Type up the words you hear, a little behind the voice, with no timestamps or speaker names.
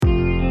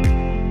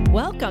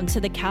Welcome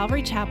to the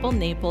Calvary Chapel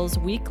Naples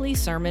weekly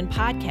sermon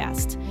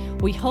podcast.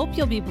 We hope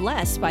you'll be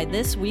blessed by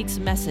this week's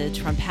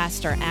message from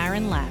Pastor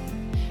Aaron Lapp.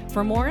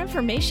 For more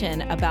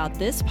information about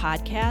this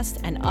podcast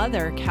and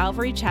other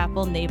Calvary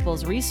Chapel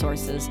Naples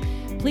resources,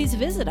 please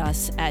visit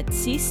us at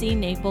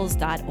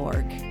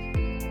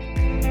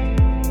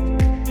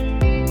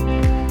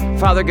ccnaples.org.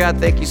 Father God,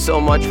 thank you so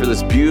much for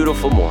this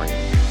beautiful morning.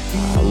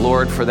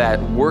 Lord, for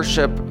that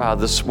worship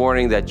this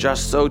morning that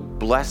just so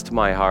blessed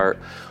my heart.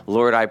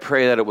 Lord, I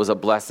pray that it was a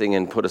blessing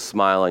and put a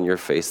smile on your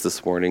face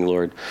this morning,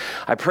 Lord.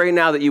 I pray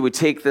now that you would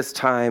take this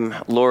time,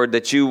 Lord,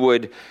 that you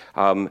would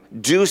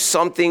do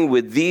something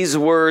with these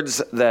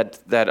words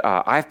that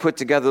I've put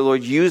together.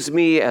 Lord, use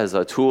me as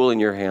a tool in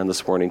your hand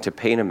this morning to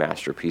paint a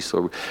masterpiece.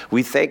 Lord,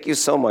 we thank you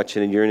so much,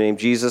 and in your name,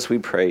 Jesus, we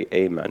pray,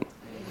 amen.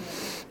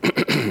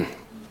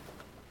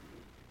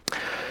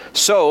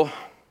 So,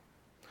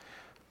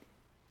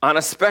 on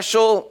a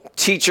special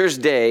teacher's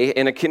day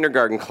in a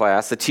kindergarten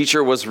class, the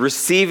teacher was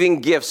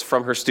receiving gifts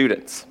from her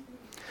students.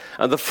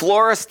 The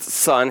florist's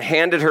son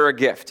handed her a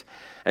gift,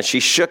 and she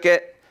shook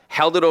it,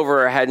 held it over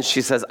her head, and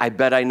she says, "I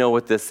bet I know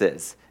what this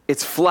is.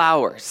 It's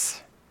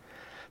flowers."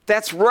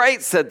 "That's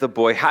right," said the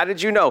boy. "How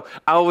did you know?"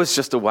 "Oh, it was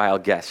just a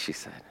wild guess," she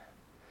said.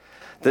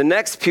 The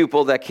next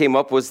pupil that came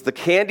up was the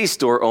candy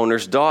store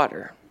owner's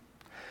daughter.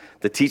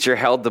 The teacher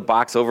held the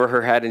box over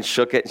her head and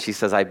shook it, and she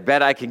says, "I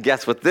bet I can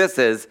guess what this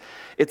is.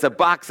 It's a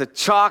box of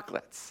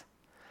chocolates."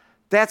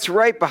 "That's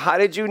right, but how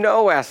did you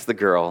know?" asked the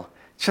girl.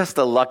 "Just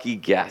a lucky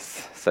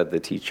guess," said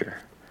the teacher.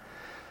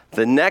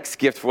 The next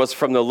gift was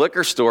from the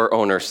liquor store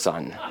owner's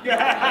son.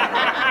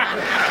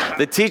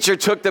 The teacher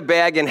took the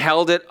bag and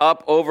held it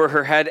up over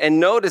her head and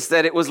noticed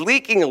that it was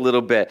leaking a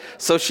little bit.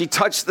 So she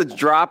touched the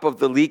drop of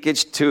the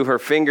leakage to her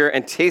finger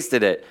and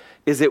tasted it.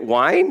 "Is it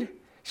wine?"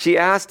 she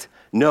asked.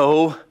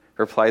 "No,"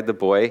 replied the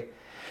boy.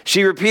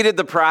 She repeated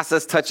the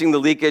process, touching the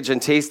leakage and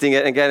tasting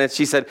it again, and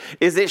she said,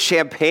 "Is it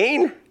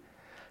champagne?"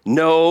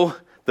 "No,"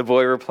 the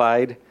boy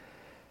replied.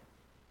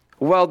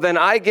 "Well, then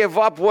I give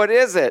up. What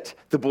is it?"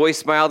 The boy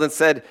smiled and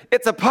said,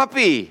 "It's a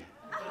puppy."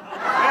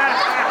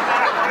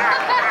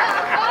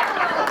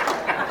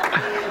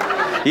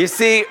 You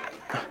see,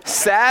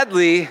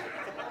 sadly,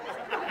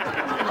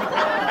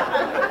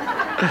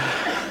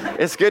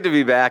 it's good to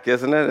be back,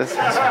 isn't it?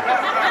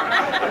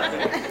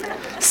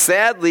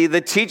 Sadly,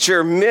 the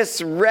teacher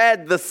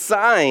misread the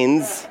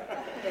signs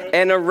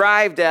and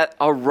arrived at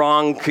a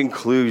wrong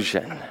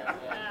conclusion.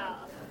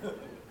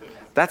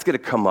 That's going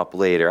to come up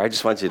later. I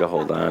just want you to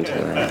hold on to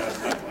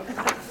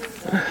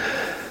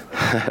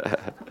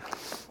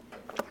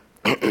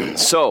that.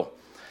 So,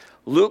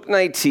 Luke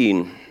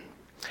 19.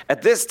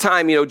 At this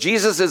time,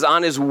 Jesus is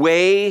on his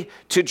way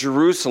to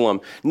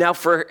Jerusalem. Now,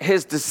 for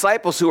his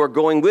disciples who are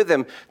going with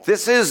him,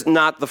 this is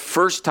not the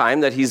first time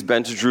that he's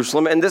been to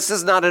Jerusalem, and this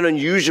is not an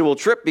unusual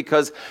trip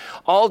because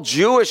all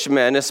Jewish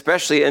men,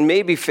 especially, and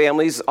maybe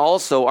families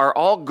also, are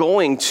all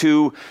going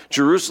to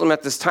Jerusalem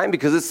at this time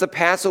because it's the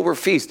Passover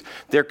feast.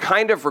 They're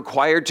kind of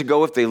required to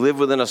go if they live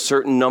within a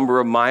certain number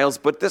of miles,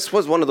 but this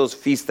was one of those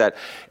feasts that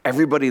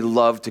everybody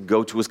loved to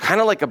go to. It was kind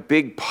of like a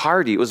big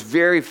party. It was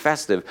very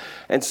festive.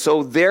 And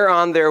so they're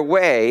on their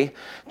way,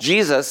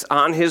 Jesus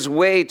on his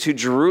way to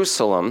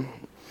Jerusalem.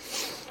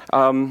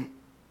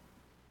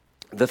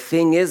 The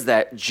thing is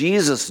that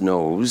Jesus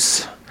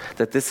knows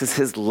that this is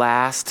his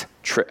last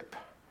trip,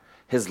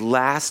 his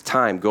last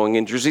time going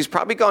in Jerusalem. He's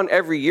probably gone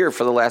every year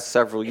for the last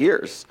several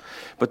years,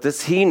 but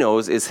this he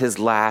knows is his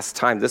last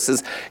time. This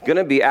is going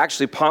to be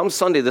actually Palm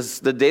Sunday. This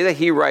is the day that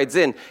he rides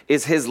in,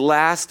 is his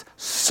last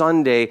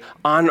Sunday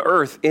on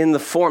earth in the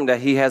form that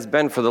he has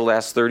been for the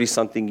last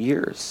 30-something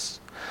years.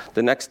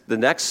 The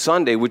next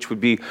Sunday, which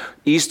would be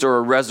Easter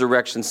or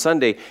Resurrection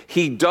Sunday,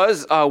 he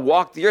does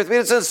walk the earth. I mean,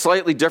 it's in a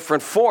slightly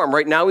different form.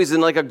 Right now, he's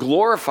in like a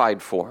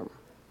glorified form.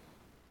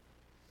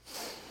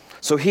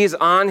 So he's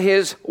on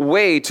his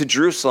way to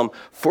Jerusalem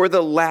for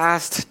the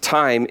last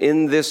time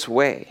in this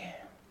way.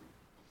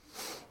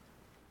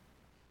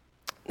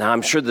 Now,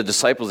 I'm sure the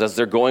disciples, as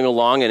they're going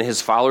along, and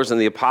his followers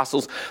and the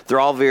apostles, they're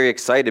all very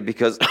excited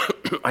because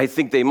I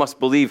think they must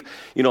believe,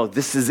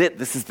 this is it.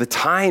 This is the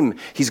time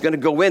he's going to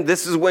go in.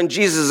 This is when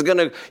Jesus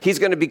is he's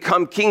going to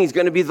become king. He's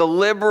going to be the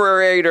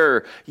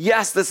liberator.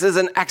 Yes, this is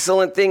an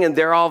excellent thing, and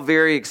they're all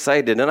very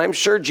excited. And I'm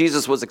sure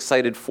Jesus was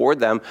excited for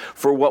them,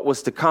 for what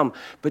was to come.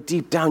 But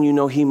deep down,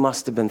 he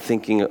must have been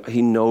thinking,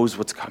 he knows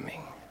what's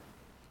coming.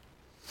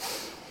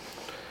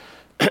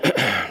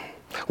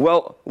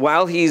 Well,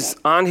 while he's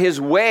on his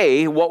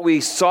way, what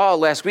we saw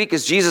last week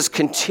is Jesus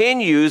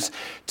continues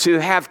to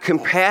have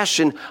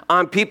compassion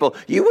on people.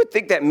 You would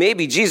think that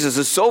maybe Jesus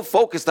is so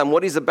focused on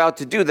what he's about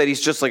to do that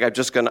he's just like, I'm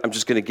just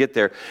gonna get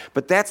there.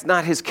 But that's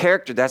not his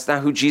character. That's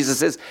not who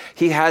Jesus is.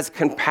 He has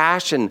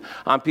compassion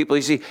on people.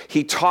 You see,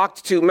 he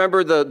talked to,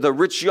 remember the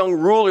rich young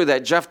ruler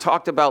that Jeff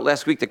talked about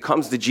last week that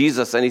comes to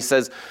Jesus and he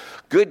says,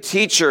 "Good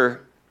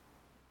teacher,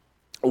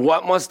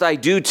 what must I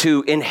do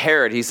to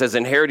inherit?" He says,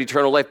 inherit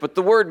eternal life. But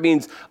the word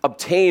means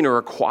obtain or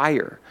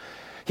acquire.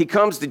 he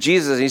comes to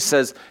Jesus and he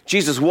says,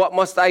 Jesus, what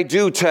must I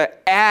do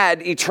to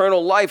add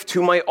eternal life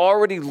to my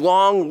already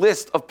long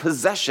list of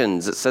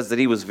possessions? It says that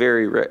he was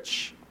very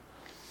rich.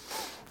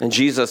 And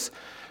Jesus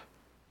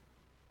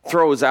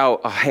throws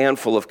out a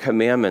handful of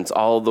commandments,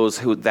 all of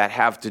those that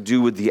have to do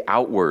with the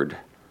outward.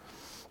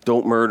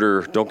 Don't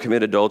murder, don't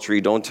commit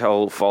adultery, don't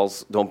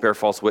bear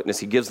false witness.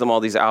 He gives them all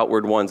these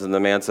outward ones, and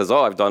the man says,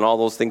 I've done all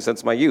those things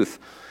since my youth.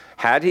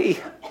 Had he?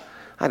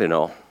 I don't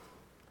know.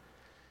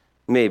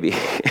 Maybe.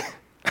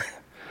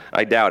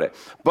 I doubt it.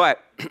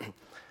 But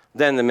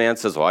then the man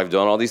says, I've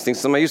done all these things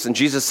since my youth. And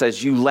Jesus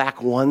says, you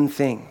lack one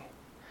thing.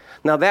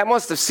 Now, that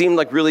must have seemed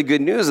like really good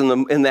news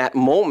in that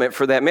moment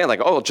for that man. Like,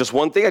 just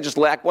one thing? I just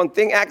lack one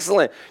thing?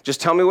 Excellent.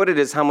 Just tell me what it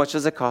is. How much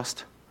does it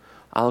cost?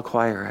 I'll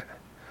acquire it.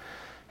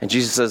 And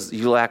Jesus says,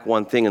 you lack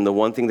one thing. And the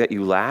one thing that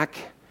you lack,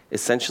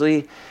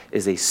 essentially,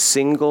 is a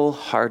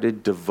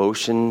single-hearted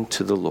devotion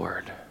to the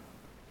Lord.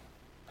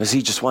 Because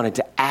he just wanted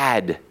to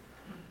add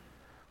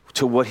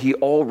to what he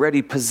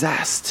already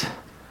possessed.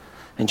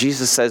 And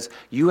Jesus says,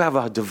 you have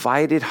a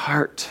divided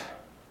heart.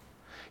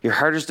 Your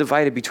heart is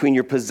divided between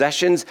your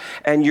possessions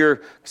and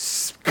your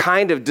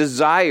kind of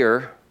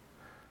desire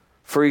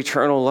for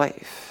eternal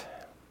life.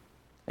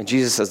 And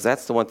Jesus says,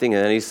 that's the one thing.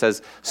 And then he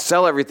says,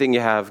 sell everything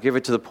you have, give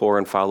it to the poor,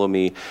 and follow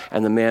me.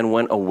 And the man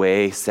went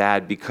away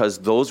sad because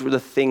those were the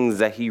things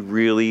that he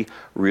really,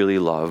 really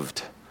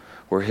loved,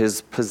 were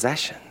his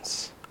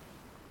possessions.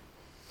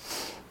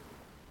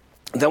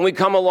 Then we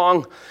come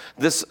along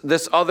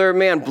this other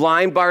man,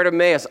 blind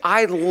Bartimaeus.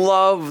 I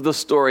love the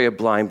story of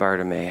blind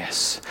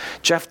Bartimaeus.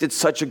 Jeff did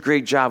such a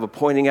great job of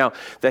pointing out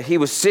that he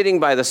was sitting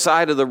by the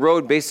side of the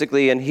road,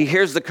 basically, and he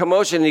hears the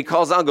commotion, and he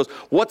calls out and goes,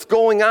 what's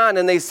going on?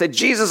 And they said,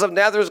 Jesus of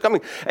Nazareth is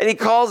coming. And he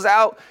calls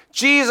out,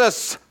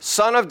 Jesus,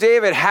 Son of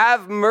David,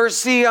 have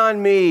mercy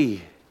on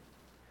me.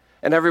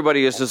 And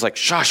everybody is just like,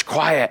 shush,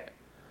 quiet.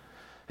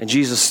 And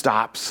Jesus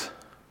stops.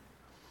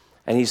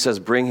 And he says,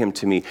 bring him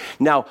to me.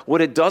 Now,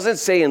 what it doesn't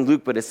say in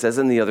Luke, but it says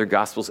in the other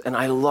Gospels, and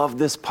I love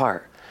this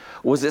part,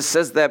 was it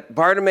says that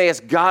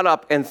Bartimaeus got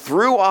up and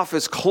threw off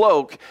his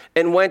cloak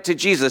and went to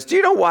Jesus. Do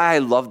you know why I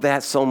love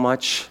that so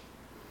much?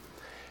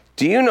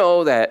 Do you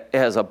know that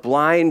as a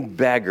blind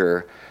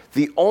beggar,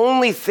 the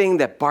only thing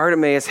that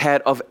Bartimaeus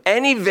had of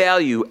any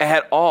value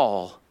at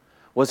all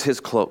was his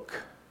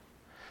cloak?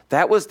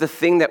 That was the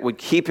thing that would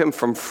keep him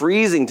from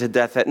freezing to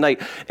death at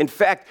night. In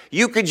fact,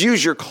 you could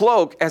use your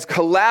cloak as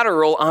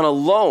collateral on a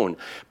loan.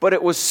 But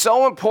it was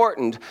so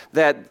important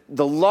that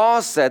the law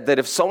said that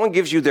if someone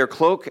gives you their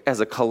cloak as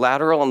a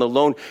collateral on the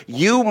loan,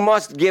 you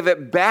must give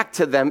it back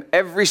to them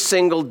every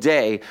single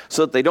day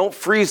so that they don't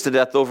freeze to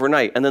death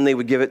overnight. And then they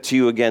would give it to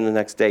you again the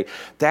next day.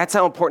 That's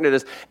how important it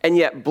is. And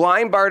yet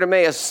blind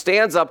Bartimaeus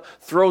stands up,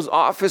 throws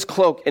off his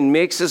cloak, and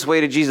makes his way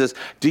to Jesus.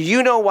 Do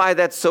you know why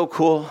that's so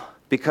cool?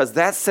 Because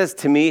that says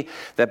to me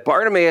that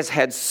Bartimaeus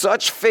had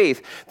such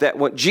faith that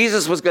when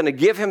Jesus was going to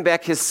give him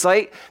back his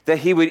sight, that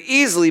he would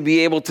easily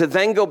be able to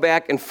then go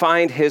back and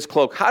find his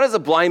cloak. How does a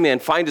blind man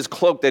find his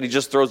cloak that he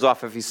just throws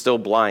off if he's still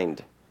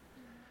blind?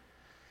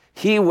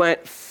 He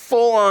went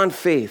full on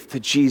faith to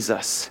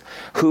Jesus,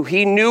 who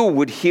he knew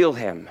would heal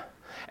him.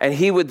 And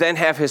he would then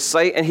have his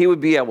sight and he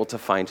would be able to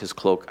find his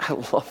cloak. I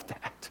love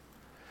that.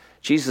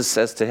 Jesus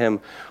says to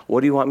him,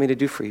 what do you want me to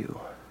do for you?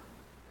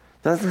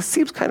 Now, this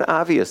seems kind of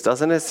obvious,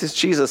 doesn't it? It's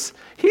Jesus.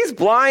 He's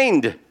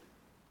blind.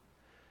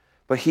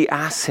 But he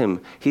asks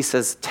him, he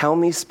says, tell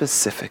me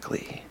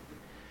specifically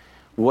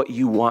what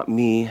you want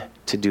me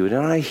to do. And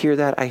when I hear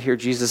that, I hear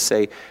Jesus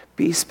say,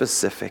 be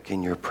specific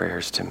in your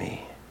prayers to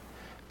me.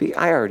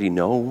 I already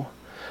know,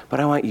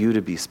 but I want you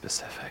to be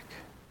specific.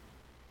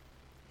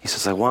 He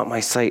says, I want my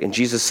sight. And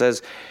Jesus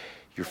says,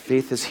 your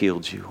faith has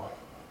healed you.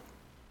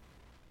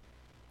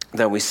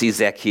 Then we see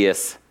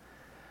Zacchaeus.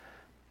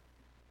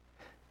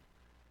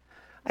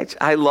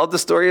 I love the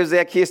story of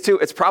Zacchaeus too.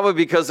 It's probably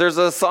because there's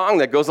a song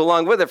that goes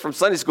along with it from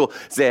Sunday school.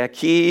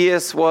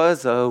 Zacchaeus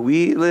was a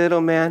wee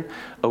little man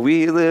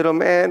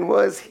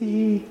was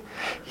he.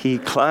 He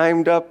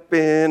climbed up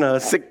in a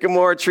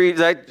sycamore tree.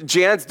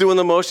 Jan's doing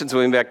the motions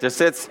with me back there.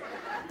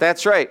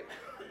 That's right.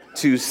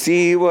 To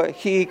see what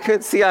he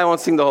could see. I won't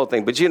sing the whole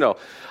thing, but you know.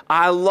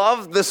 I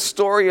love the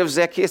story of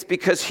Zacchaeus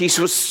because he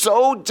was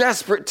so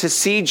desperate to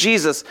see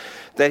Jesus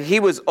that he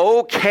was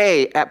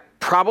okay at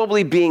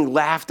probably being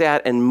laughed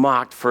at and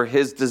mocked for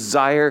his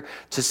desire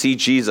to see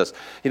Jesus.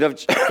 You know,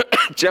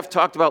 Jeff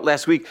talked about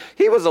last week,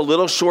 he was a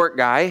little short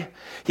guy.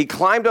 He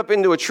climbed up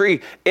into a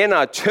tree in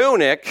a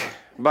tunic,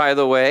 by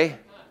the way,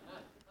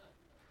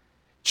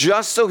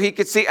 just so he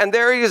could see. And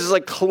there he is,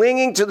 like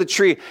clinging to the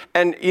tree.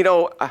 And, you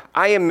know,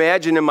 I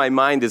imagine in my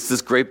mind it's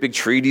this great big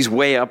tree. He's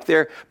way up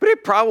there. But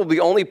it probably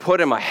only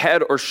put him a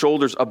head or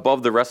shoulders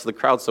above the rest of the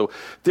crowd. So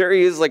there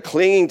he is, like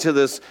clinging to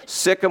this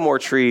sycamore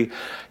tree.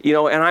 You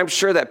know, and I'm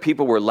sure that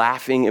people were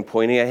laughing and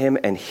pointing at him.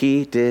 And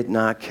he did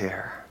not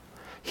care.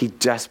 He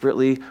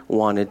desperately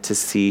wanted to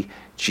see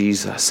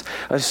Jesus.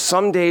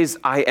 Some days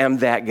I am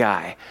that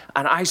guy,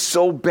 and I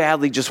so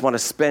badly just want to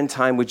spend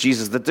time with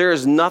Jesus that there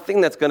is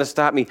nothing that's going to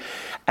stop me.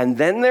 And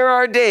then there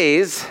are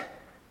days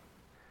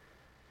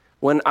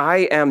when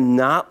I am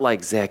not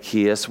like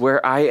Zacchaeus,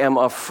 where I am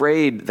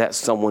afraid that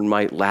someone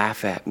might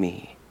laugh at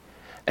me,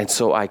 and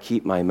so I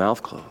keep my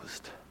mouth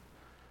closed.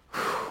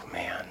 Whew,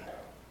 man,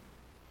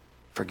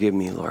 forgive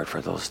me, Lord,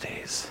 for those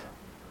days.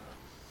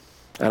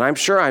 And I'm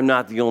sure I'm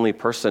not the only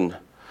person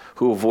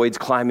who avoids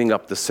climbing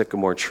up the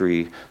sycamore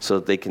tree so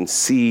that they can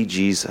see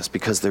Jesus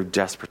because they're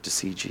desperate to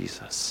see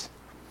Jesus.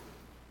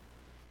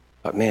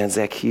 But man,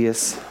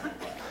 Zacchaeus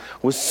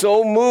was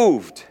so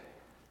moved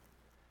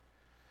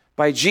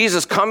by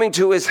Jesus coming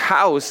to his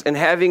house and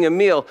having a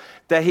meal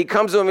that he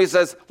comes to him and he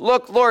says,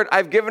 look, Lord,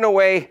 I've given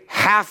away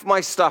half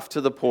my stuff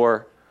to the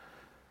poor.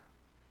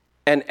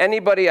 And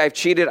anybody I've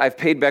cheated, I've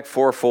paid back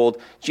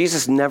fourfold.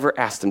 Jesus never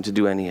asked him to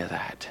do any of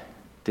that,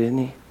 didn't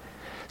he?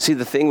 See,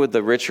 the thing with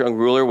the rich young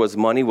ruler was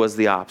money was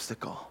the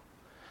obstacle.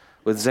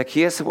 With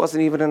Zacchaeus, it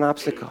wasn't even an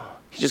obstacle.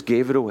 He just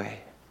gave it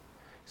away.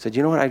 He said,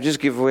 you know what, I just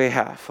give away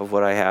half of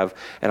what I have,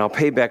 and I'll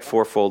pay back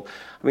fourfold.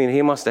 I mean,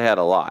 he must have had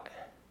a lot,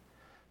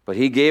 but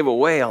he gave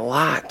away a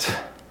lot.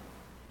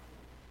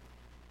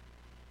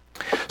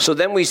 So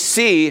then we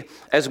see,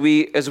 I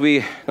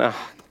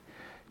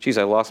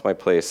lost my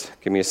place.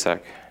 Give me a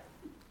sec.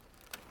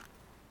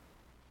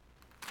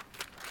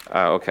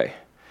 Okay.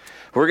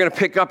 We're going to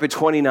pick up at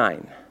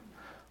 29.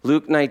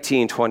 Luke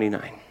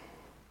 19:29.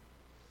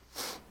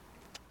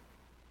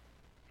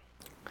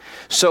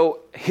 So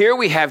here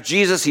we have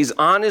Jesus. He's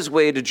on his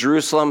way to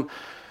Jerusalem.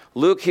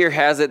 Luke here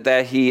has it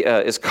that he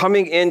is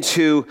coming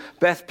into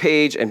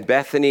Bethpage and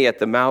Bethany at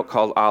the mount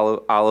called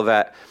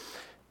Olivet.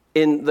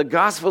 In the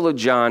Gospel of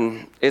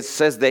John, it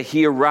says that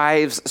he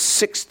arrives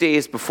 6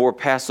 days before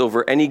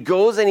Passover, and he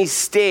goes and he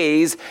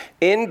stays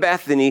in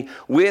Bethany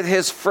with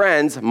his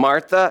friends,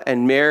 Martha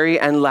and Mary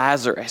and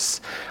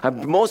Lazarus.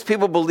 Most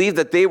people believe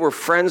that they were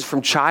friends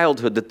from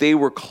childhood, that they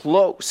were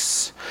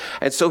close.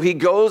 And so he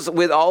goes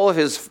with all of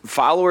his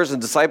followers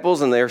and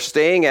disciples, and they're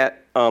staying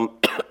at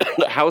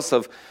the house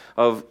of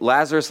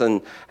Lazarus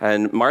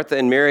and Martha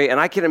and Mary.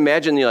 And I can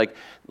imagine,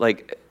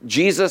 like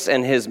Jesus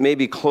and his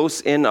maybe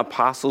close-in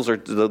apostles or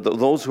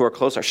those who are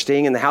close are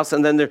staying in the house.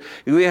 And then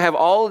we have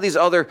all of these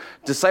other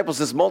disciples,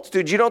 this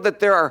multitude. You know that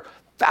there are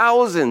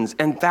thousands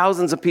and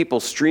thousands of people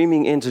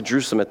streaming into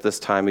Jerusalem at this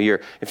time of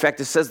year. In fact,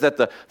 it says that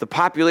the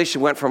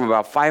population went from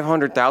about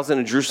 500,000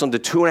 in Jerusalem to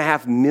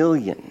 2.5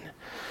 million.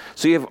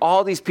 So you have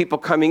all these people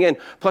coming in.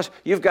 Plus,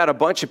 you've got a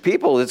bunch of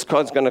people, it's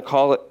going to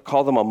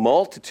call them a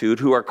multitude,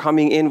 who are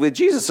coming in with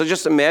Jesus. So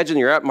just imagine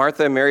you're at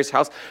Martha and Mary's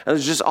house, and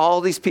there's just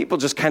all these people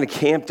just kind of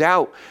camped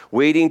out,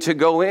 waiting to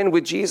go in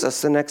with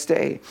Jesus the next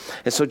day.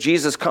 And so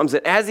Jesus comes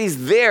in. As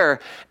he's there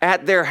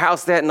at their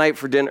house that night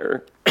for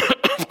dinner,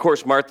 of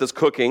course, Martha's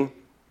cooking,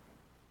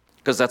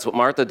 because that's what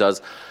Martha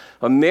does.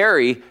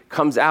 Mary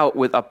comes out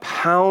with a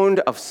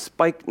pound of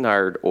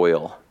spikenard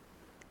oil.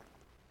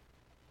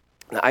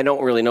 I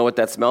don't really know what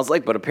that smells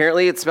like, but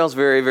apparently it smells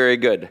very, very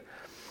good.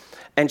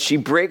 And she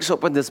breaks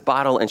open this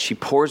bottle and she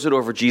pours it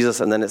over Jesus,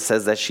 and then it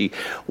says that she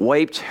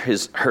wiped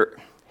his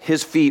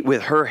feet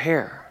with her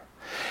hair.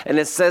 And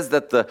it says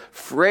that the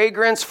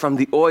fragrance from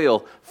the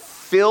oil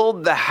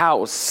filled the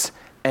house,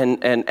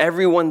 and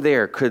everyone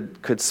there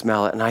could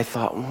smell it. And I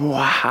thought,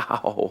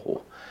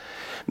 wow.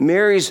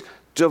 Mary's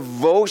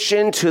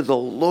devotion to the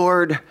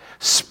Lord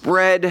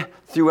spread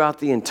throughout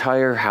the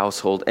entire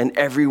household, and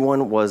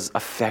everyone was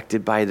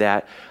affected by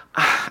that.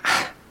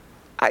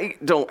 I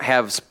don't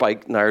have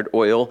spikenard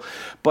oil,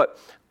 but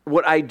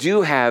what I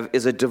do have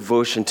is a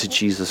devotion to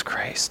Jesus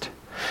Christ.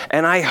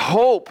 And I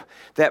hope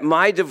that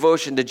my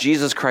devotion to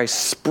Jesus Christ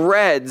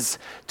spreads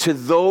to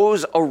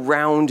those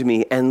around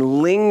me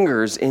and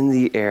lingers in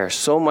the air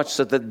so much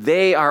so that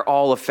they are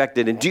all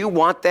affected. And do you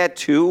want that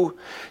too?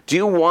 Do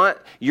you want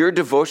your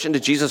devotion to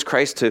Jesus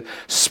Christ to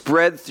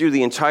spread through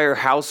the entire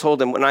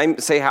household? And when I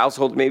say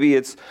household, maybe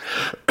it's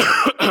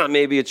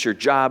your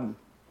job,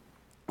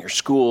 your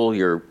school,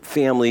 your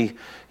family,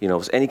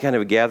 any kind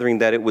of a gathering,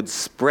 that it would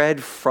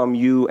spread from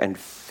you and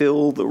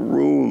fill the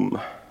room.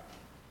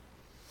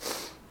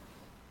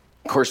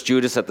 Of course,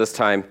 Judas at this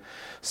time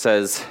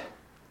says,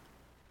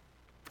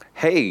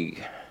 hey,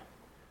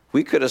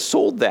 we could have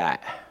sold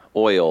that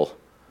oil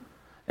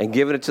and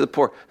given it to the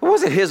poor. It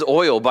wasn't his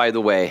oil, by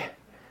the way.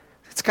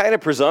 It's kind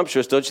of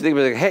presumptuous, don't you think?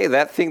 Like, hey,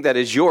 that thing that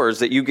is yours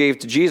that you gave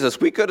to Jesus,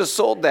 we could have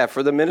sold that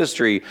for the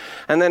ministry.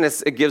 And then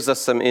it gives us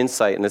some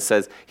insight, and it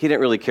says he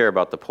didn't really care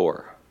about the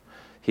poor.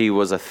 He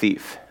was a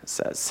thief, it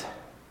says.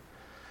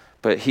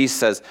 But he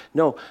says,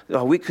 no,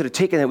 we could have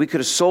taken it, we could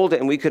have sold it,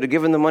 and we could have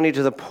given the money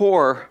to the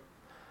poor.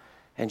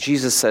 And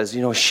Jesus says,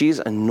 she's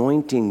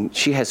anointing,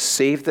 she has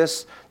saved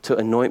this to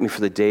anoint me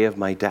for the day of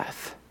my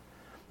death.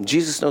 And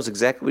Jesus knows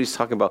exactly what he's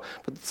talking about.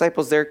 But the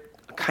disciples, they're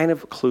kind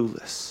of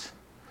clueless.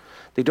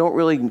 They don't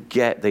really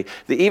get,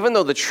 even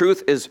though the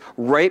truth is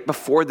right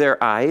before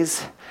their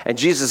eyes, and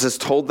Jesus has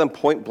told them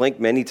point blank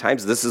many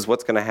times, this is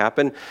what's going to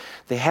happen,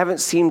 they haven't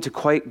seemed to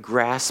quite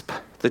grasp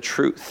the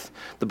truth.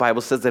 The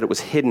Bible says that it was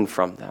hidden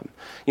from them.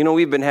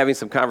 We've been having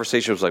some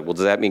conversations like, well,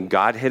 does that mean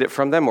God hid it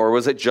from them? Or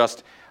was it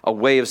just a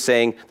way of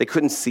saying they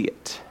couldn't see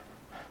it?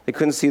 They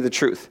couldn't see the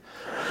truth.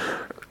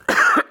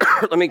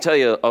 let me tell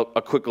you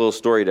a quick little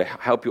story to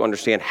help you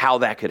understand how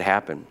that could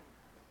happen.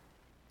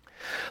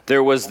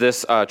 There was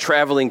this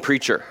traveling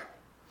preacher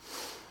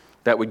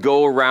that would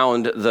go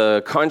around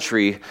the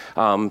country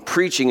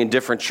preaching in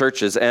different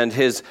churches, and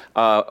his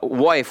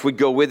wife would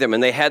go with him,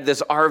 and they had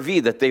this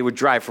RV that they would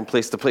drive from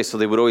place to place, so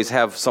they would always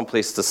have some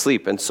place to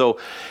sleep. And so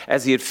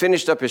as he had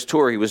finished up his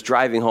tour, he was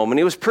driving home, and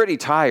he was pretty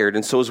tired,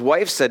 and so his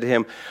wife said to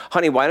him,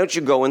 "Honey, why don't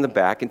you go in the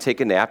back and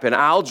take a nap, and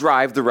I'll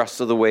drive the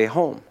rest of the way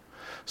home?"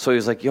 So he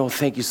was like, "Yo,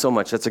 thank you so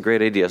much, that's a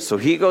great idea." So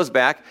he goes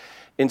back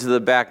into the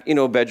back,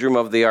 bedroom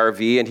of the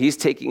RV, and he's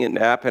taking a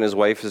nap, and his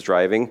wife is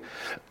driving,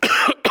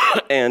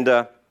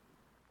 and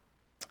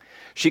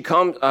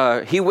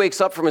he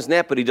wakes up from his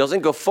nap, but he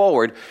doesn't go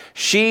forward.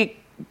 She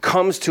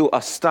comes to a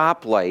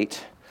stoplight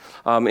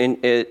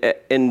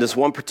in this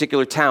one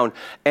particular town,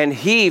 and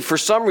he, for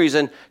some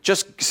reason,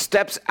 just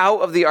steps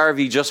out of the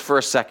RV just for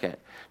a second.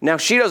 Now,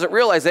 she doesn't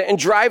realize that and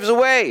drives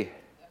away,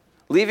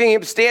 leaving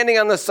him standing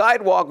on the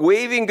sidewalk,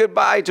 waving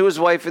goodbye to his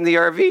wife in the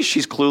RV.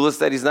 She's clueless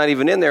that he's not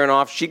even in there, and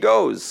off she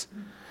goes.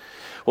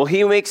 Well,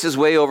 he makes his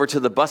way over to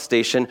the bus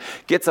station,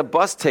 gets a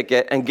bus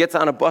ticket, and gets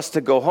on a bus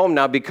to go home.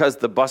 Now, because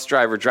the bus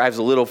driver drives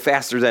a little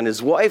faster than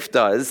his wife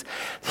does,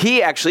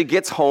 he actually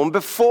gets home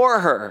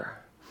before her.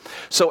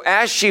 So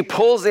as she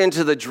pulls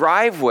into the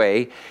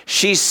driveway,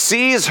 she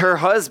sees her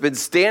husband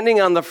standing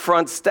on the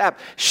front step.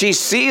 She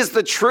sees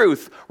the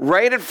truth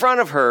right in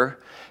front of her,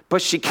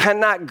 but she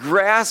cannot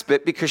grasp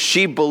it because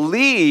she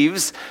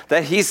believes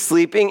that he's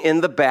sleeping in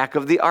the back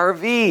of the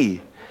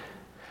RV.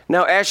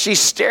 Now, as she's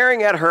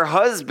staring at her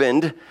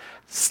husband,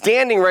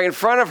 standing right in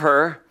front of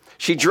her,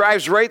 she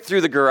drives right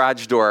through the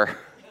garage door.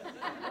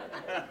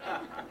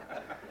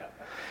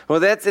 Well,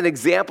 that's an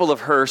example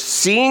of her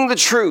seeing the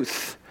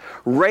truth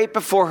right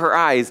before her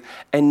eyes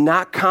and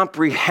not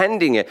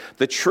comprehending it.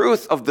 The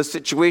truth of the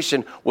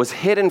situation was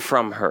hidden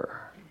from her.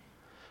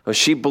 Well,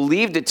 she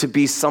believed it to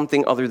be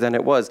something other than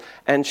it was,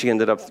 and she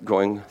ended up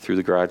going through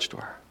the garage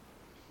door.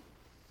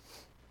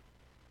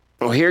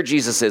 Well, here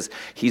Jesus is.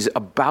 He's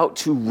about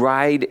to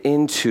ride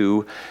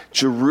into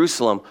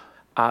Jerusalem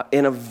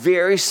in a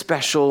very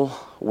special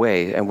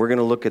way, and we're going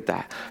to look at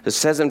that. It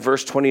says in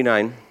verse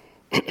 29,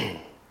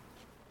 it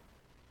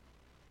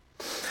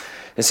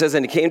says,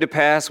 "And it came to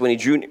pass when he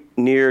drew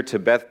near to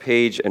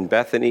Bethpage and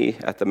Bethany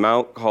at the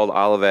mount called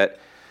Olivet,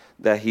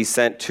 that he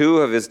sent two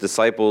of his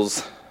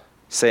disciples,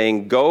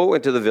 saying, 'Go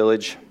into the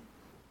village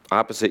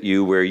opposite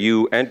you, where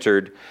you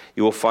entered,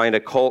 you will find a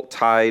colt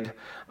tied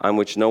on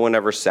which no one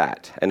ever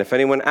sat. And if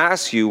anyone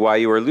asks you why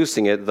you are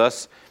loosing it,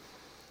 thus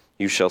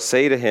you shall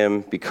say to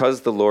him,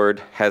 because the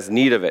Lord has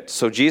need of it.'"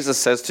 So Jesus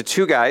says to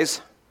two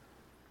guys,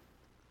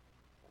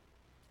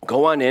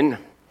 "Go on in,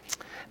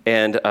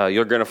 and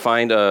you're going to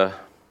find a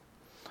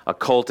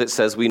colt." It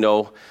says, we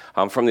know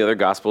from the other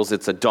Gospels,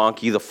 it's a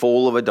donkey, the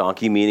foal of a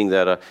donkey, meaning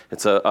that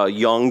it's a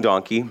young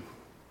donkey.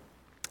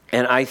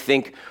 And I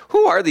think,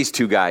 who are these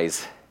two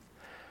guys?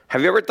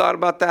 Have you ever thought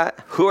about that?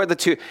 Who are the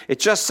two? It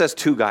just says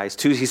two guys.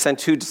 He sent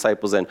two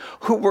disciples in.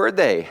 Who were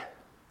they?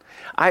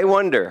 I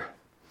wonder.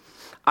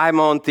 I have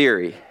my own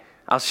theory.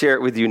 I'll share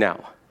it with you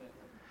now.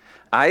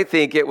 I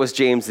think it was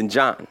James and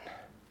John,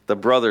 the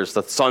brothers,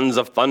 the sons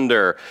of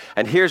thunder.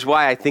 And here's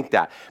why I think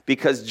that.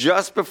 Because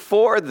just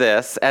before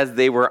this, as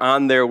they were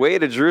on their way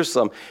to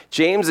Jerusalem,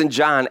 James and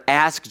John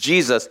asked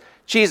Jesus,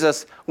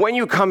 "Jesus, when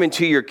you come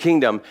into your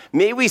kingdom,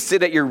 may we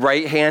sit at your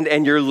right hand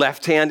and your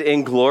left hand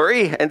in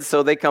glory?" And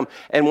so they come.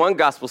 And one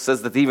gospel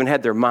says that they even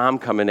had their mom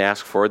come and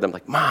ask for them,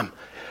 like, "Mom,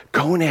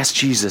 go and ask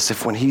Jesus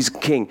if when he's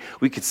king,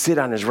 we could sit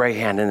on his right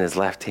hand and his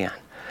left hand."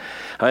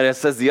 And it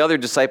says the other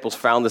disciples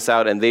found this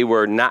out, and they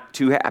were not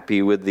too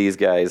happy with these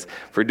guys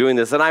for doing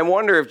this. And I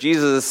wonder if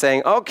Jesus is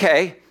saying,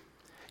 okay,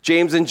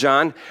 James and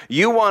John,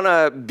 you want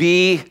to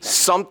be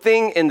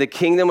something in the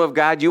kingdom of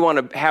God? You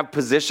want to have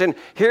position?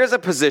 Here's a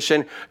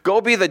position.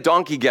 Go be the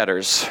donkey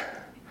getters.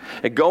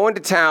 And go into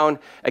town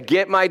and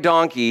get my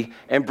donkey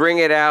and bring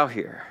it out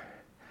here.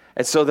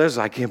 And so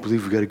I can't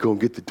believe we got to go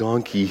and get the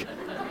donkey.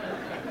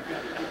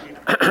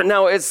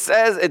 Now,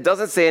 it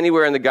doesn't say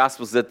anywhere in the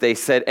Gospels that they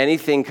said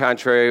anything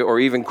contrary or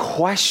even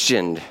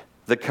questioned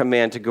the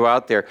command to go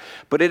out there.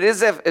 But it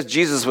is as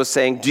Jesus was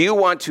saying, do you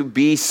want to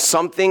be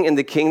something in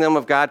the kingdom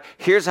of God?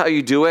 Here's how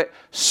you do it.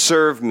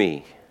 Serve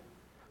me.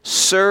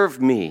 Serve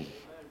me.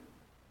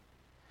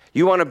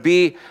 You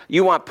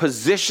want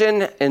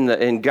position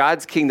in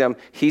God's kingdom.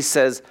 He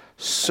says,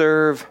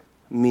 serve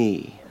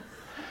me.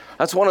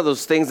 That's one of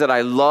those things that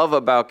I love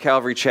about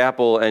Calvary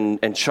Chapel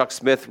and Chuck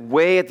Smith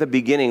way at the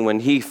beginning when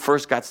he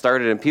first got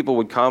started, and people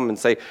would come and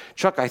say,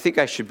 "Chuck, I think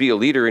I should be a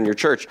leader in your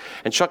church."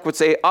 And Chuck would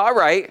say, "All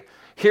right,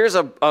 here's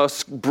a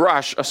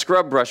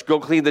scrub brush, go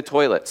clean the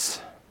toilets."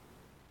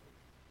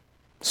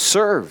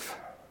 Serve.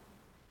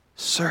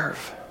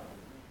 Serve.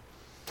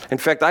 In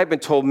fact, I've been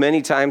told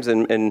many times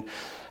in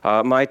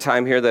my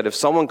time here that if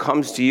someone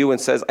comes to you and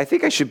says, "I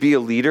think I should be a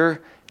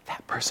leader,"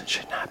 that person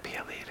should not be a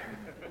leader.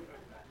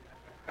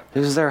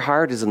 Because their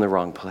heart is in the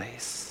wrong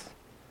place.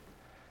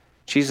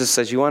 Jesus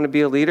says, you want to be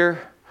a leader?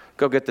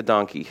 Go get the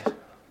donkey.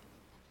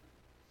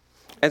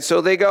 And so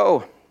they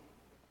go.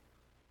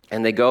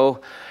 And they go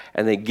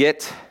and they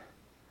get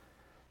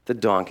the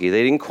donkey.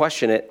 They didn't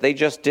question it. They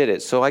just did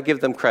it. So I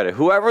give them credit.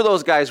 Whoever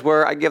those guys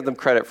were, I give them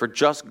credit for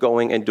just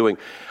going and doing.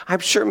 I'm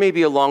sure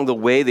maybe along the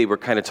way they were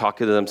kind of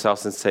talking to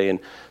themselves and saying,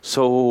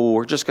 so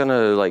we're just going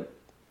to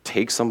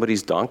take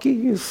somebody's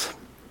donkeys?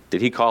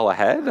 Did he call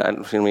ahead? I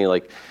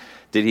mean,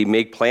 did he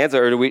make plans?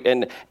 Or do we?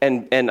 And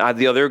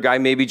the other guy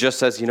maybe just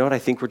says, you know what? I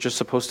think we're just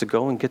supposed to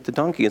go and get the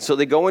donkey. And so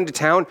they go into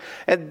town,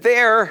 and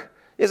there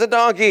is a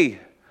donkey.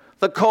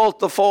 The colt,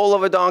 the foal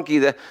of a donkey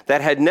that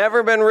had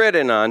never been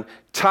ridden on,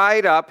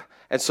 tied up,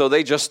 and so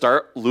they just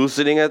start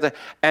loosening it.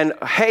 And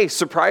hey,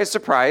 surprise,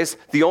 surprise,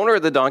 the owner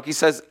of the donkey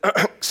says,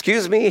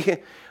 excuse me,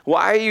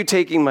 why are you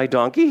taking my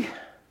donkey?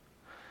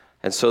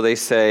 And so they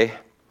say,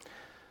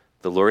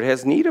 the Lord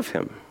has need of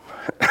him.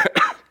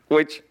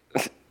 Which,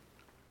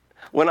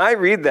 when I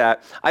read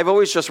that, I've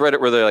always just read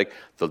it where they're like,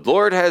 the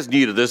Lord has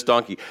need of this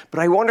donkey. But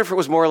I wonder if it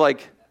was more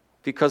like,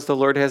 because the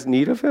Lord has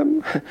need of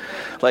him?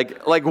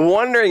 like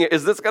wondering,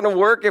 is this going to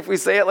work if we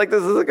say it like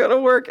this? Is it going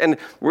to work? And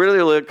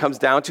really what it comes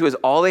down to is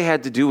all they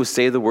had to do was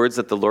say the words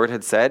that the Lord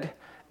had said,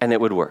 and it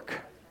would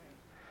work.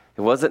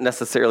 It wasn't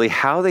necessarily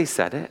how they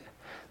said it.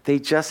 They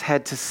just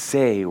had to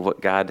say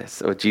what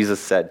Jesus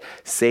said.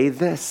 Say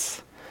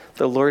this,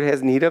 the Lord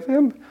has need of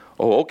him?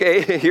 Oh,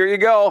 okay, here you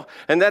go.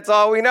 And that's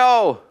all we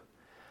know.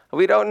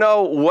 We don't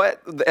know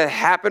what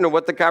happened or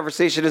what the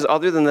conversation is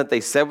other than that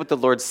they said what the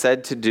Lord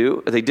said to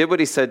do. They did what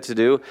he said to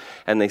do,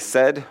 and they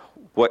said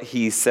what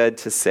he said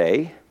to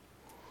say.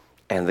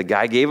 And the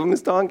guy gave him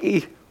his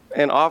donkey,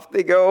 and off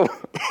they go.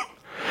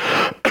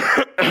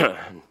 And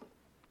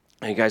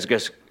you guys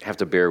just have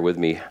to bear with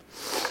me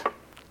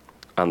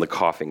on the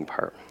coughing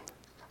part.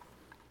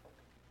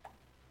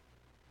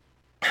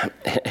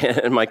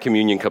 And my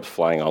communion cup's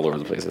flying all over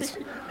the places.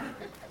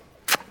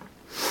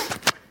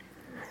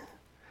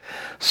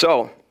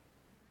 So,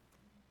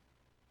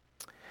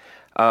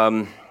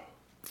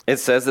 it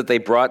says that they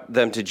brought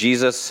them to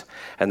Jesus,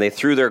 and they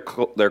threw their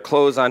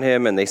clothes on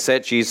him, and they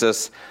set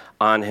Jesus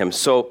on him.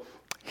 So,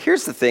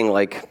 here's the thing,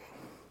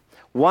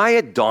 why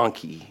a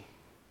donkey?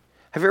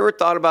 Have you ever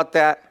thought about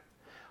that?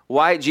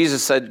 Why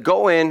Jesus said,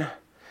 go in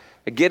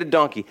and get a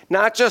donkey.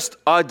 Not just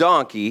a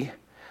donkey,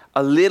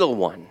 a little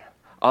one,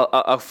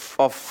 a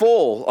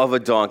foal of a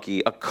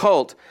donkey, a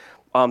colt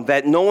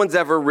that no one's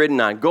ever ridden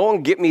on. Go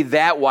and get me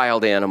that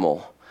wild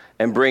animal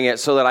and bring it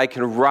so that I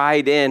can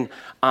ride in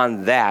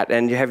on that.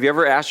 And have you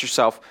ever asked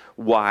yourself,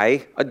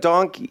 why a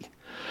donkey?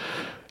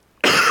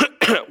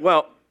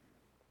 Well,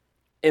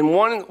 and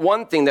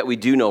one thing that we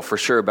do know for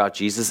sure about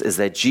Jesus is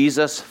that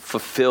Jesus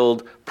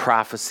fulfilled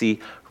prophecy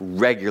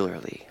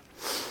regularly.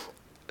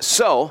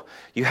 So,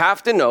 you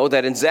have to know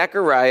that in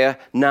Zechariah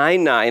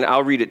 9:9,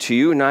 I'll read it to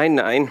you,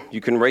 9:9,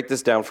 you can write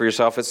this down for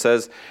yourself. It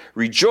says,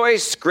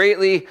 rejoice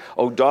greatly,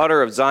 O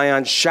daughter of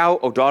Zion.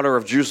 Shout, O daughter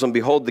of Jerusalem.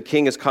 Behold, the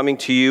king is coming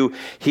to you.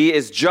 He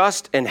is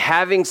just and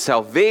having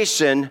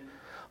salvation,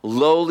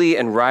 lowly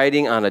and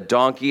riding on a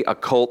donkey, a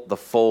colt, the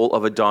foal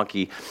of a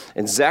donkey.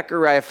 In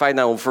Zechariah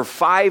 5:9, for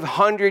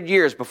 500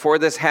 years before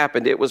this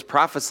happened, it was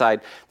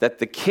prophesied that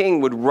the king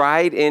would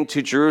ride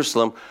into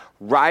Jerusalem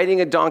riding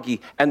a donkey.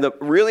 And the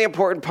really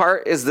important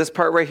part is this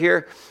part right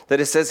here, that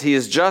it says he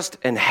is just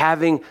and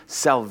having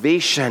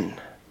salvation.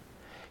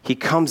 He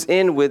comes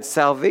in with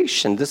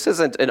salvation. This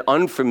isn't an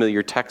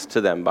unfamiliar text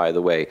to them, by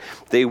the way.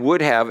 They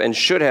would have and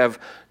should have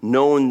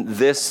known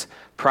this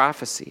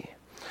prophecy.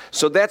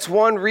 So that's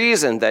one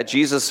reason that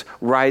Jesus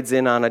rides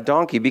in on a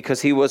donkey,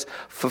 because he was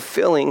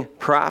fulfilling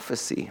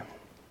prophecy.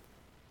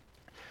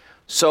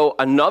 So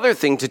another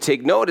thing to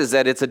take note is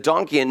that it's a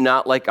donkey and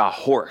not like a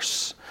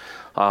horse.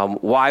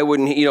 Why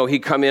wouldn't he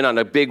come in on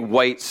a big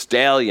white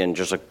stallion,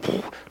 just like,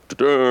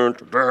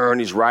 and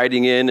he's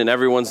riding in and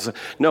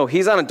no,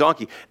 he's on a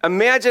donkey.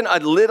 Imagine a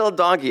little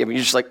donkey. I mean,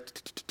 you're just like,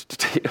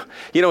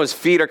 his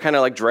feet are kind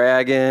of like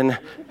dragging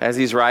as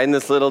he's riding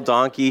this little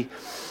donkey.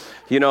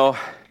 The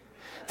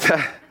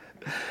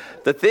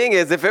thing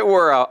is, if it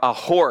were a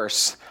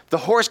horse, the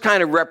horse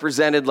kind of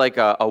represented like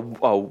a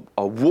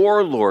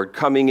warlord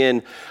coming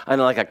in and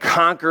like a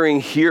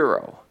conquering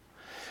hero.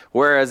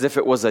 Whereas if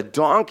it was a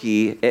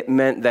donkey, it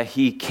meant that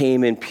he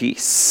came in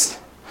peace.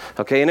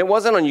 Okay, and it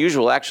wasn't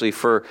unusual actually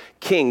for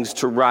kings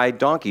to ride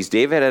donkeys.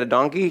 David had a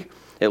donkey,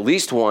 at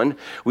least one.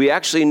 We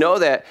actually know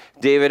that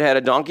David had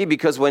a donkey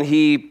because when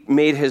he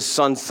made his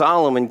son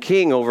Solomon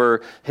king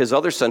over his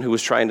other son who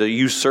was trying to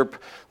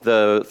usurp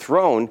the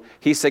throne,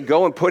 he said,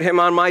 go and put him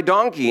on my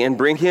donkey and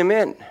bring him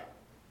in.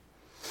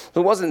 It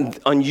wasn't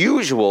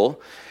unusual.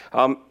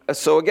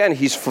 So again,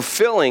 he's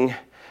fulfilling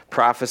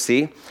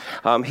prophecy.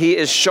 He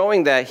is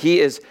showing that he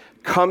is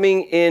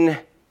coming in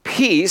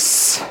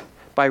peace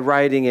by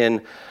riding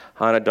in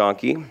on a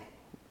donkey.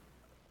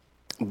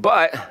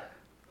 But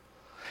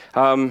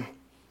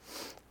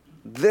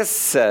this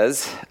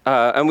says,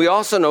 and we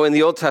also know in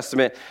the Old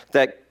Testament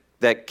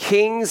that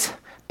kings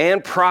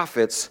and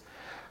prophets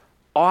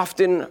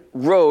often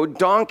rode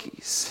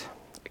donkeys.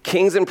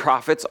 Kings and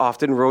prophets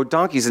often rode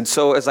donkeys. And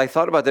so as I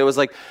thought about that, it was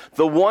like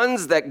the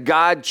ones that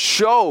God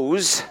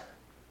chose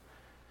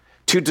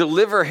to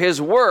deliver his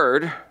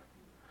word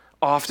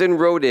often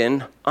rode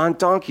in on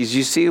donkeys.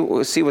 You see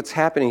what's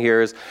happening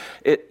here is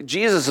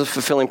Jesus is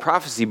fulfilling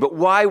prophecy. But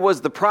why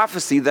was the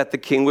prophecy that the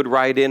king would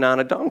ride in on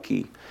a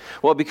donkey?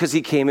 Well, because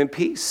he came in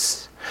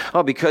peace.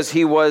 Oh, because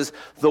he was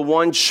the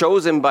one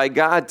chosen by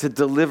God to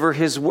deliver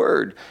his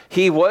word.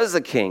 He was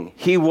a king.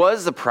 He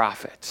was a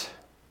prophet.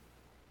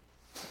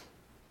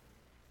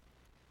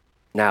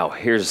 Now,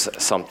 here's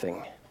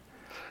something.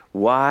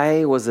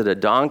 Why was it a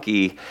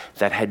donkey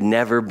that had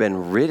never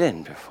been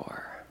ridden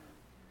before?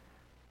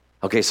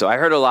 Okay, so I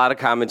heard a lot of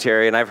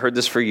commentary, and I've heard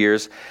this for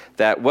years,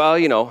 that,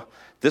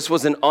 this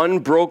was an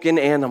unbroken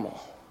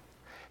animal.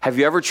 Have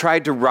you ever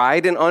tried to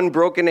ride an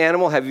unbroken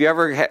animal? Have you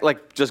ever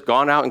just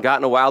gone out and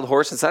gotten a wild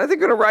horse and said, I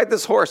think I'm going to ride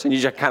this horse, and you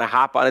just kind of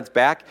hop on its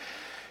back?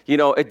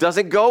 It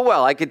doesn't go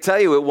well. I can tell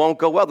you it won't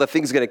go well. The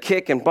thing's going to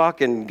kick and buck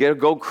and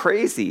go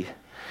crazy.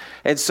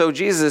 And so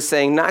Jesus is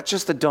saying, not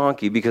just a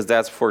donkey, because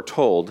that's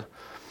foretold,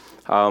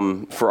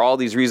 for all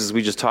these reasons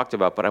we just talked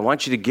about, but I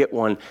want you to get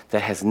one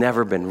that has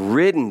never been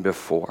ridden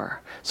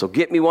before. So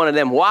get me one of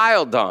them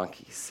wild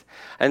donkeys.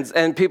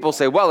 And people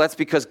say, well, that's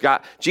because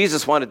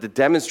Jesus wanted to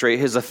demonstrate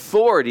his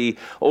authority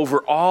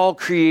over all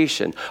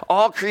creation.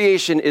 All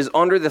creation is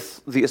under the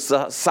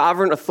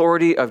sovereign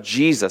authority of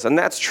Jesus. And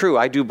that's true.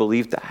 I do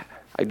believe that.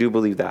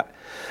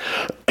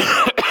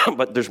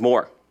 But there's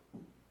more.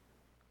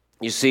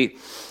 You see,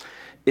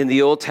 in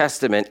the Old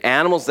Testament,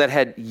 animals that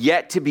had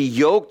yet to be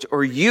yoked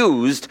or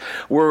used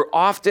were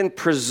often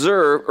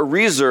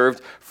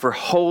reserved for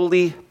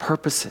holy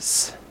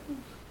purposes.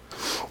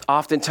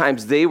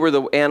 Oftentimes, they were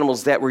the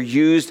animals that were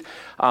used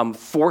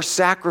for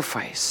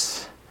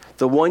sacrifice.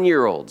 The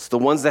 1-year-olds, the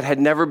ones that had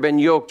never been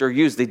yoked or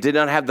used, they did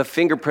not have the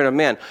fingerprint of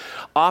man.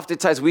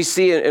 Oftentimes, we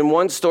see in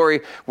one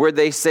story where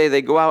they say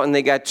they go out and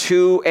they got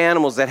 2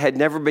 animals that had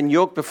never been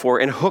yoked before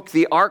and hook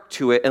the ark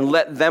to it and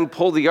let them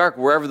pull the ark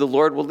wherever the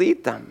Lord will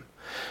lead them.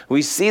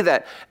 We see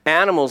that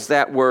animals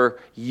that were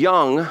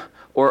young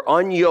or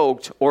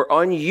unyoked or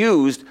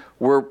unused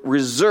were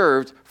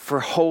reserved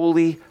for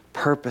holy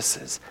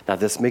purposes. Now,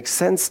 this makes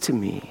sense to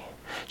me.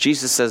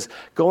 Jesus says,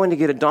 go in to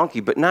get a donkey,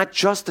 but not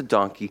just a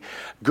donkey.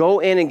 Go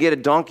in and get a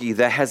donkey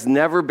that has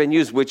never been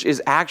used, which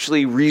is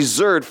actually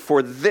reserved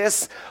for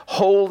this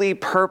holy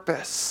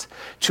purpose,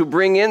 to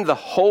bring in the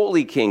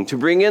holy king, to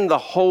bring in the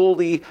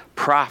holy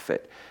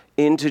prophet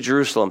into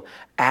Jerusalem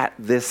at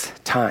this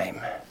time.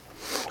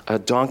 A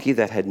donkey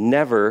that had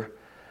never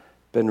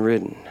been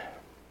ridden.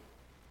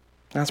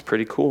 That's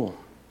pretty cool.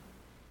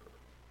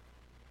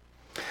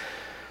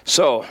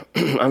 So,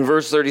 on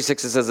verse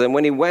 36, it says, and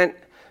when he went,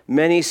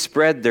 many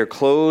spread their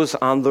clothes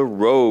on the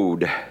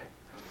road.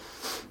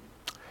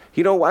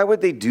 Why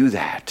would they do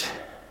that?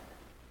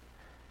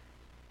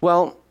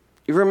 Well,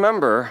 you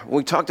remember,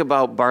 we talked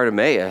about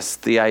Bartimaeus,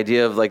 the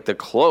idea of the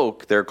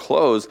cloak, their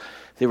clothes,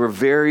 they were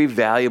very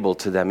valuable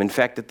to them. In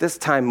fact, at this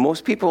time,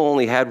 most people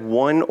only had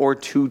 1 or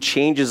 2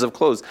 changes of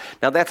clothes.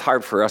 Now, that's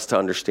hard for us to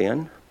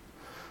understand.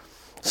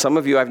 Some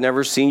of you, I've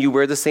never seen you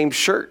wear the same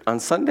shirt on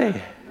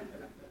Sunday.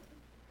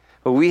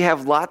 But we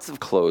have lots of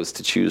clothes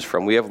to choose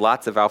from. We have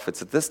lots of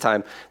outfits. At this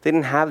time, they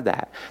didn't have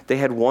that. They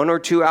had 1 or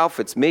 2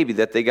 outfits maybe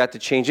that they got to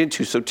change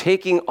into. So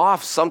taking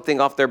off something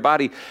off their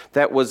body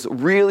that was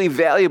really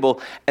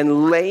valuable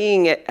and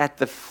laying it at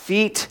the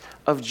feet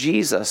of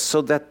Jesus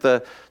so that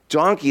the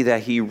donkey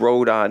that he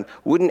rode on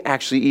wouldn't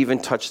actually even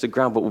touch the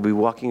ground, but would be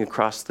walking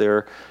across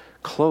their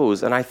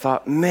clothes. And I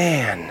thought,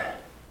 man,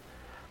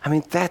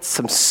 that's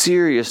some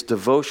serious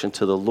devotion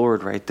to the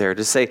Lord right there,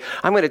 to say,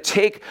 I'm going to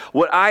take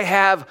what I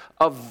have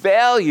of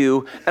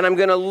value and I'm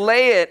going to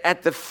lay it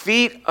at the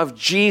feet of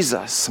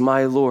Jesus,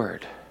 my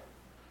Lord.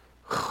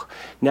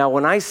 Now,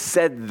 when I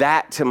said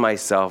that to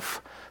myself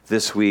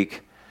this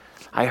week,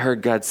 I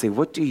heard God say,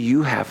 what do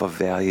you have of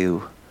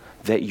value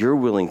that you're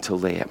willing to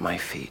lay at my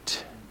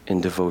feet in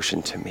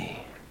devotion to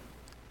me?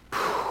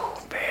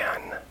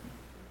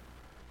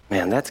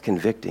 Man, that's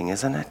convicting,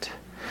 isn't it?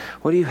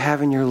 What do you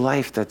have in your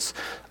life that's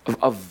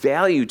of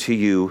value to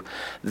you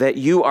that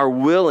you are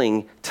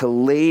willing to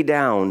lay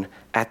down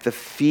at the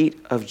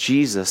feet of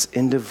Jesus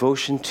in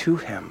devotion to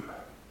him?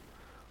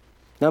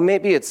 Now,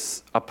 maybe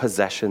it's a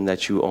possession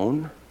that you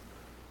own.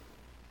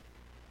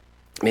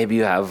 Maybe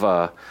you have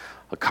a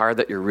car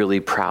that you're really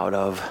proud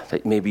of,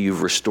 that maybe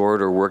you've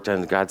restored or worked on,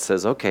 and God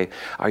says, okay,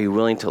 are you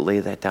willing to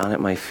lay that down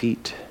at my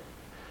feet?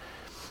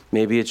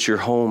 Maybe it's your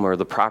home or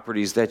the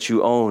properties that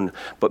you own,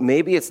 but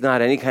maybe it's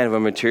not any kind of a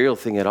material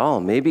thing at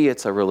all. Maybe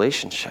it's a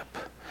relationship.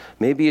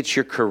 Maybe it's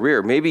your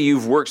career. Maybe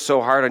you've worked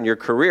so hard on your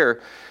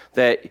career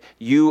that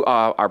you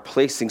are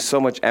placing so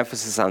much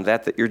emphasis on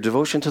that your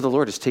devotion to the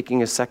Lord is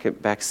taking a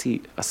second back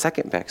seat. A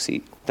second back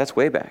seat. That's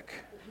way back.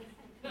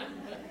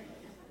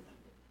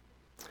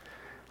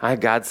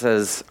 God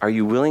says, are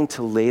you willing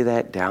to lay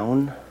that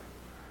down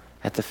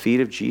at the feet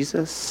of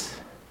Jesus?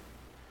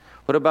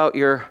 What about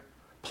your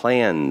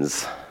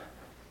plans?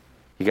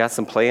 You got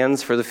some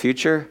plans for the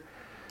future?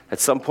 At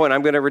some point,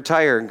 I'm going to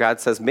retire. And God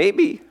says,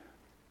 maybe.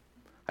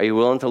 Are you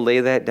willing to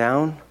lay that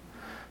down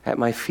at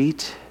my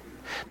feet?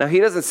 Now, he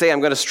doesn't say, I'm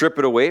going to strip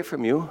it away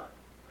from you.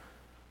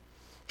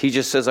 He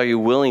just says, are you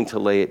willing to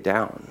lay it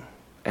down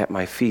at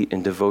my feet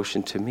in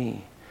devotion to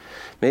me.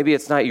 Maybe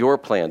it's not your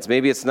plans.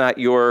 Maybe it's not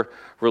your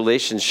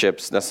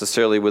relationships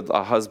necessarily with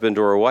a husband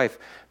or a wife.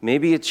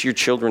 Maybe it's your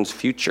children's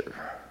future.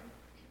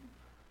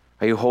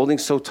 Are you holding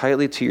so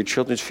tightly to your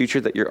children's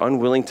future that you're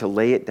unwilling to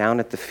lay it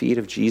down at the feet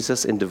of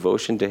Jesus in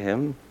devotion to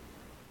him?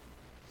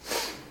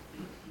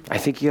 I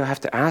think you have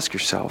to ask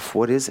yourself,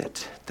 what is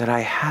it that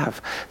I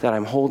have that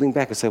I'm holding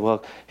back? And say,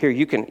 well, here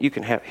you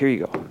can have, here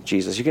you go,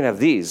 Jesus, you can have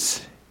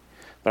these,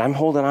 but I'm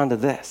holding on to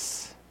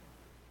this.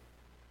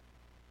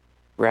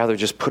 Rather,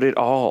 just put it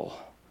all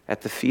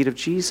at the feet of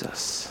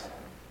Jesus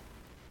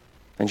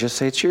and just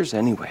say, it's yours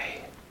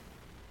anyway.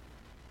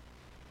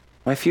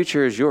 My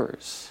future is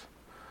yours.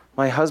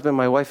 My husband,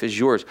 my wife is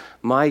yours.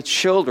 My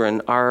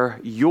children are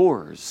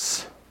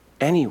yours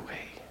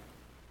anyway.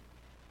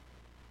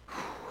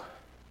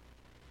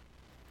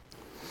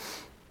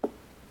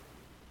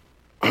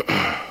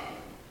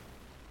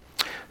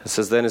 It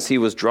says, then as he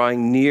was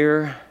drawing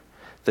near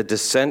the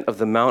descent of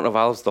the Mount of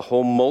Olives, the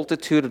whole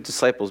multitude of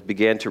disciples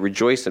began to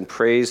rejoice and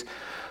praise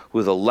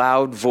with a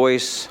loud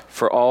voice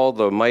for all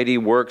the mighty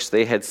works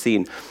they had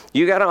seen.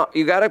 You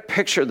gotta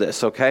picture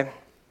this, okay?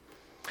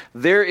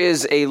 There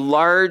is a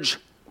large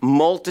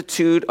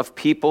multitude of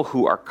people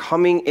who are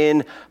coming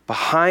in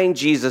behind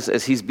Jesus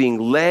as he's being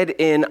led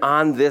in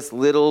on this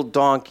little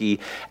donkey,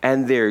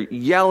 and they're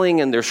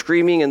yelling and they're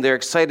screaming and they're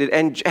excited.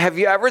 And have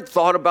you ever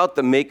thought about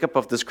the makeup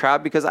of this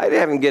crowd? Because I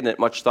haven't given it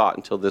much thought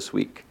until this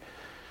week.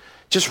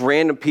 Just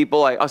random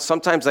people.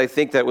 Sometimes I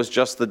think that was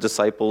just the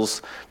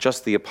disciples,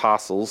 just the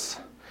apostles,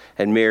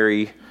 and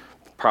Mary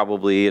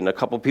probably, and a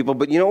couple people.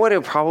 But you know what?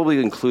 It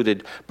probably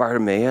included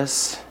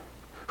Bartimaeus,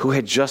 who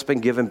had just been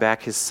given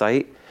back his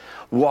sight,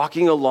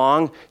 walking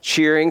along,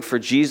 cheering for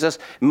Jesus.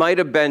 It might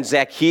have been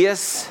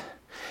Zacchaeus.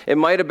 It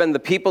might have been the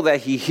people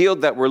that he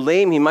healed that were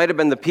lame. He might have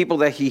been the people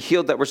that he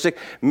healed that were sick.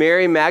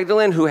 Mary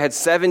Magdalene, who had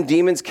 7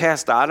 demons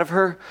cast out of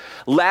her.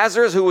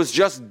 Lazarus, who was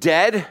just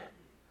dead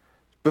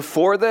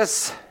before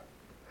this.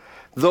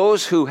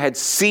 Those who had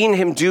seen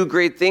him do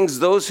great things.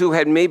 Those who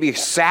had maybe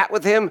sat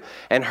with him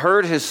and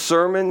heard his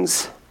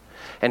sermons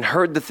and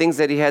heard the things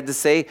that he had to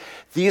say.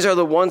 These are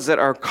the ones that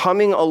are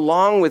coming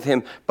along with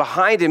him,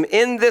 behind him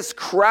in this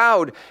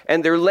crowd,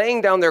 and they're laying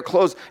down their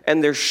clothes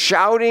and they're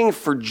shouting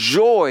for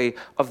joy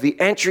of the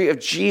entry of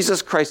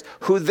Jesus Christ,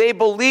 who they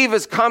believe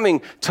is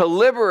coming to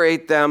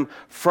liberate them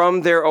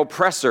from their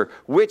oppressor,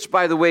 which,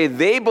 by the way,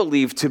 they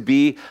believe to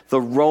be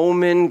the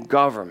Roman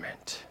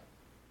government.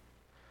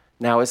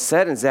 Now, it's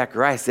said in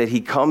Zechariah that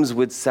he comes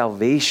with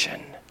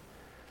salvation,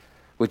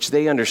 which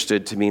they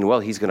understood to mean,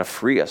 well, he's going to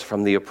free us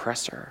from the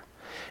oppressor.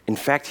 In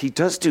fact, he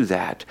does do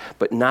that,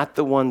 but not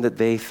the one that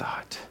they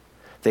thought.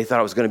 They thought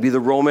it was going to be the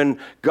Roman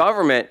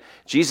government.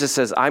 Jesus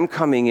says, I'm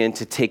coming in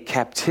to take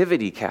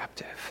captivity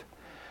captive.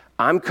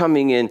 I'm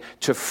coming in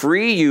to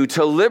free you,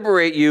 to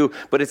liberate you,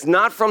 but it's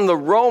not from the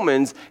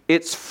Romans.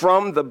 It's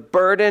from the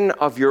burden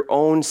of your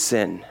own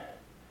sin.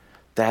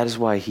 That is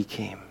why he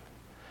came.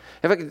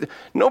 In fact,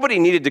 nobody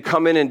needed to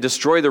come in and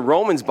destroy the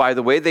Romans, by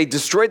the way. They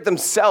destroyed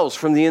themselves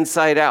from the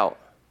inside out,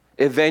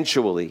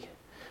 eventually.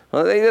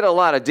 Well, they did a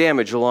lot of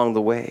damage along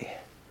the way.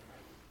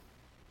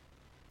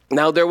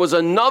 Now, there was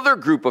another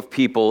group of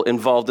people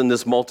involved in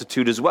this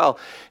multitude as well.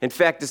 In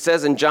fact, it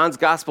says in John's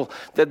gospel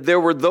that there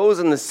were those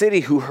in the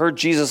city who heard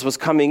Jesus was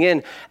coming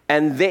in,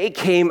 and they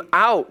came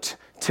out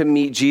to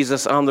meet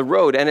Jesus on the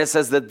road. And it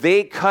says that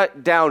they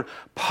cut down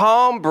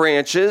palm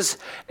branches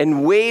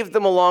and waved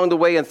them along the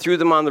way and threw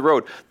them on the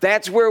road.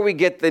 That's where we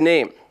get the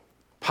name,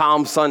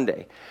 Palm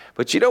Sunday.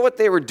 But you know what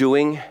they were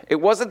doing?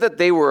 It wasn't that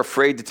they were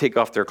afraid to take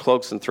off their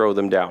cloaks and throw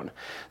them down.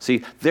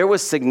 See, there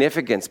was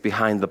significance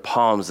behind the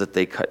palms that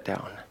they cut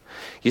down.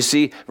 You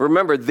see,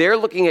 remember, they're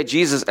looking at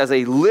Jesus as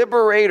a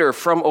liberator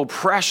from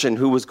oppression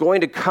who was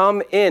going to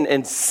come in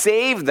and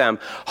save them.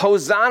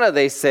 Hosanna,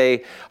 they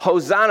say.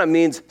 Hosanna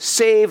means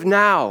save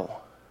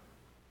now.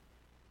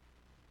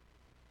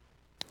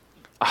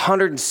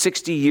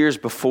 160 years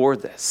before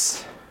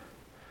this,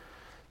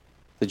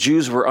 the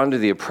Jews were under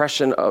the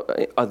oppression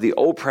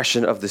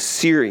of the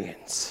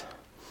Syrians.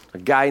 A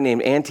guy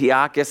named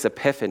Antiochus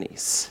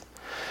Epiphanes.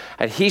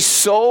 And he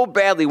so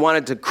badly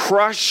wanted to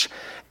crush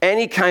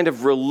any kind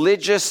of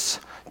religious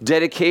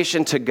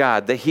dedication to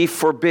God that he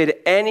forbid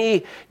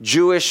any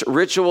Jewish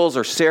rituals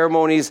or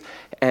ceremonies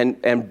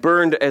and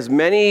burned as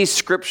many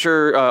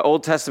scripture,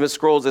 Old Testament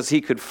scrolls as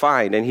he could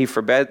find. And he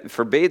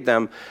forbade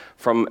them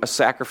from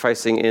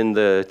sacrificing in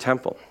the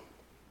temple.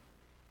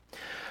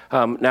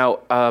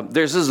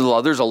 There's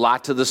a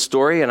lot to the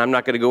story, and I'm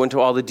not going to go into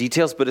all the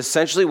details, but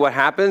essentially what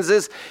happens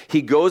is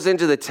he goes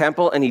into the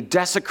temple and he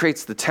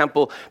desecrates the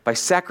temple by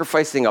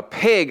sacrificing a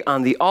pig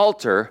on the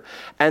altar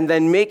and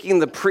then making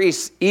the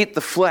priests eat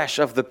the flesh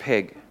of the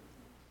pig.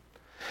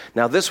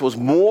 Now, this was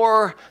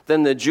more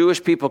than the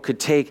Jewish people could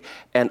take,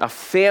 and a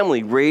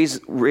family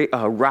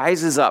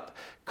rises up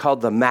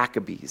called the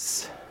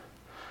Maccabees.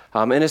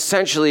 And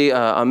essentially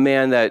a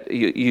man that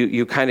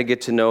you kind of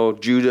get to know,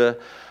 Judah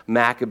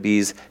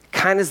Maccabees,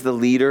 kind of is the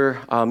leader.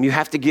 You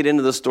have to get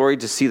into the story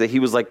to see that he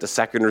was like the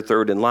second or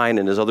third in line,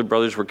 and his other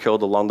brothers were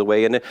killed along the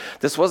way. And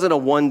this wasn't a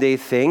one-day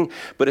thing,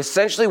 but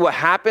essentially what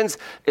happens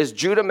is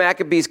Judah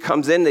Maccabees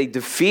comes in, they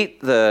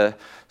defeat the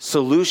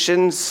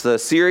Seleucians, the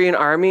Syrian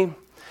army,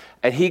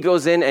 and he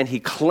goes in and he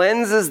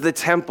cleanses the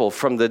temple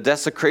from the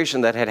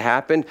desecration that had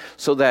happened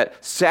so that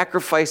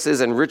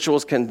sacrifices and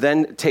rituals can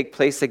then take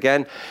place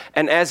again.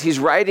 And as he's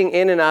riding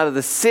in and out of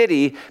the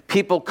city,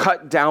 people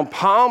cut down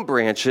palm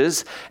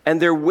branches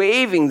and they're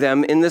waving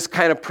them in this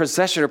kind of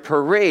procession or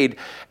parade.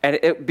 And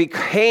it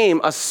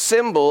became a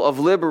symbol of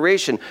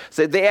liberation.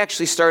 So they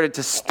actually started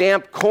to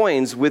stamp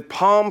coins with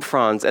palm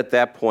fronds at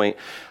that point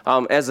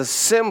as a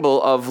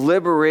symbol of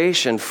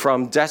liberation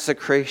from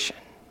desecration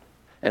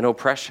and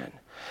oppression.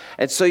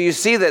 And so you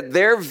see that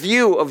their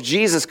view of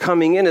Jesus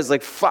coming in is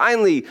like,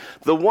 finally,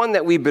 the one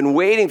that we've been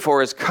waiting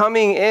for is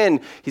coming in.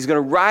 He's going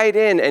to ride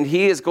in, and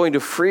he is going to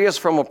free us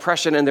from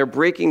oppression. And they're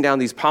breaking down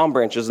these palm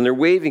branches, and they're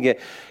waving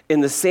it in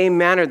the same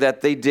manner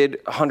that they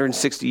did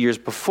 160 years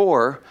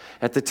before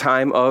at the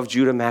time of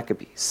Judah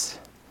Maccabees.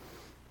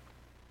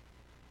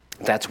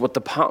 That's what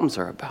the palms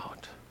are about.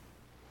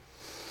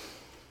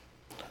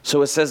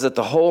 So it says that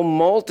the whole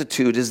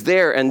multitude is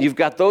there, and you've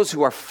got those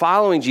who are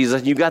following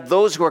Jesus, and you've got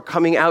those who are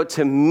coming out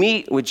to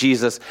meet with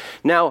Jesus.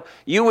 Now,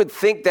 you would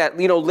think that,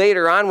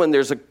 later on when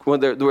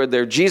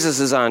Jesus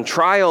is on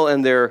trial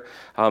and they're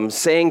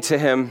saying to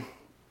him,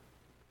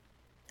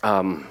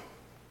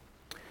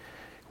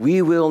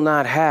 we will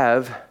not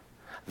have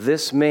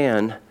this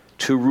man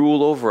to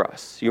rule over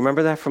us. You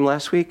remember that from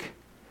last week?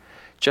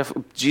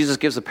 Jesus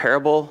gives a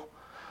parable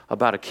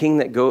about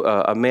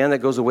a man that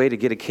goes away to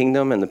get a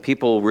kingdom, and the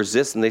people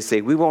resist, and they say,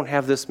 we won't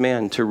have this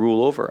man to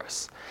rule over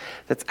us.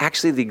 That's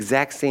actually the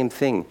exact same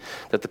thing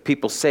that the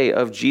people say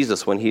of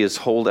Jesus when he is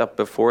holed up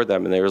before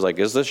them, and they were like,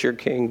 is this your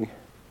king?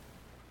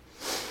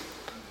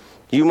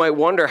 You might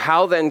wonder,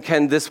 how then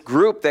can this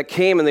group that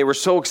came and they were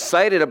so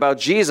excited about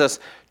Jesus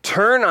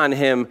turn on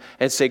him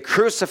and say,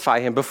 crucify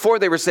him? Before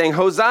they were saying,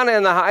 Hosanna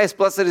in the highest,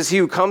 blessed is he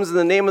who comes in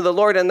the name of the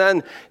Lord, and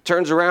then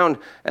turns around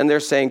and they're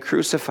saying,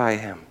 crucify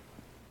him.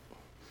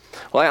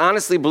 Well, I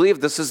honestly believe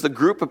this is the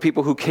group of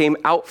people who came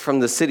out from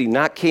the city,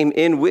 not came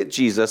in with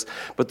Jesus,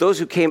 but those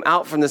who came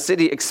out from the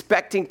city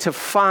expecting to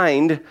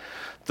find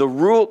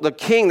the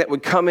king that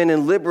would come in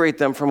and liberate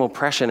them from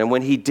oppression. And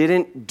when he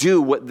didn't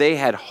do what they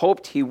had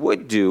hoped he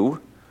would do,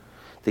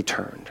 they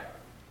turned.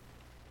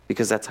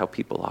 Because that's how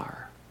people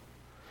are.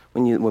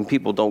 When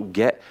people don't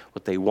get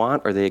what they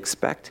want or they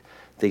expect,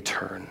 they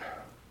turn.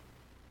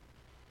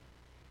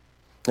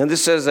 And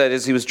this says that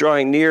as he was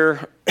drawing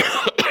near,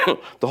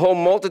 the whole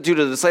multitude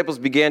of the disciples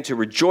began to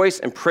rejoice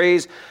and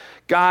praise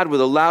God with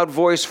a loud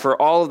voice for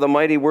all of the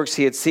mighty works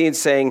he had seen,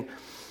 saying,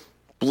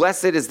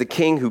 blessed is the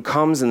King who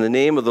comes in the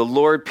name of the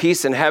Lord,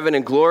 peace in heaven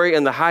and glory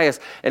in the highest.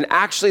 And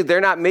actually,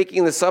 they're not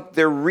making this up.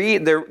 They're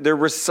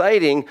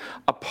reciting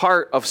a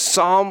part of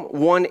Psalm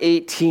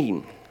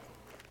 118.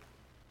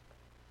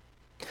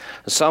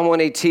 Psalm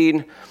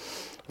 118,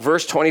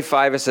 verse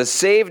 25, it says,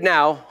 save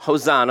now,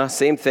 Hosanna,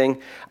 same thing.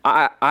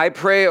 I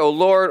pray, O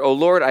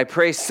Lord, I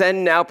pray,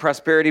 send now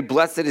prosperity.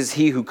 Blessed is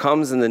he who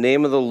comes in the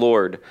name of the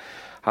Lord.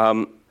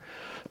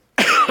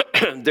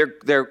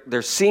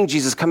 They're seeing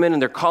Jesus come in and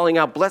they're calling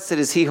out, blessed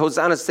is he,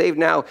 Hosanna, save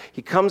now.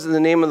 He comes in the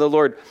name of the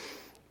Lord.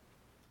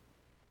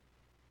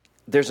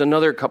 There's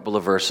another couple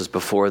of verses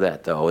before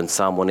that, though, in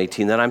Psalm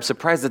 118, that I'm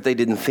surprised that they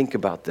didn't think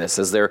about this,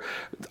 as they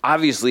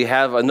obviously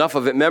have enough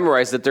of it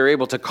memorized that they're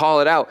able to call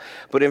it out.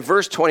 But in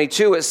verse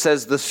 22, it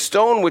says, the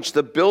stone which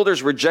the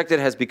builders rejected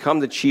has become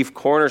the chief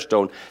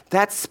cornerstone.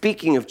 That's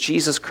speaking of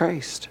Jesus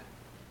Christ.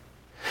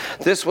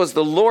 This was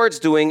the Lord's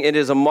doing. It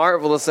is a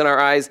marvelous in our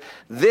eyes.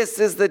 This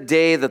is the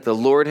day that the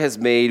Lord has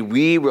made.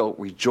 We will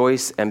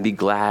rejoice and be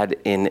glad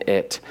in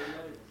it.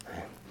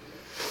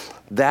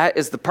 That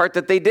is the part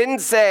that they didn't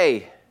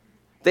say.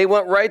 They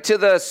went right to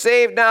the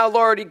save now,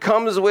 Lord. He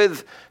comes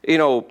with,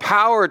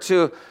 power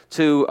to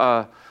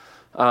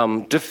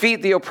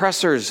defeat the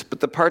oppressors.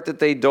 But the part that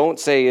they don't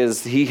say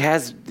is he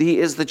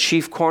is the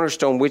chief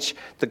cornerstone, which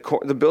the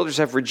builders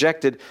have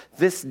rejected.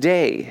 This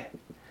day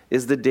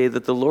is the day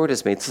that the Lord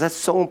has made. So that's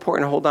so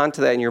important. Hold on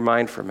to that in your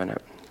mind for a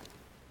minute.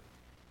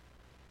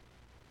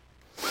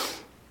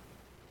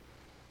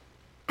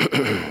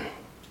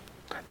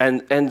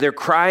 And they're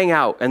crying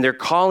out, and they're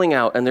calling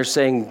out, and they're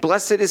saying,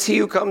 blessed is he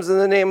who comes in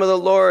the name of the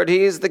Lord.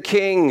 He is the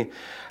King.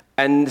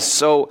 And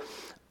so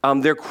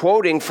they're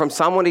quoting from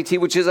Psalm 118,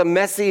 which is a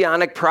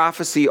messianic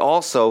prophecy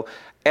also.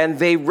 And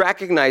they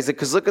recognize it,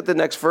 because look at the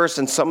next verse.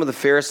 And some of the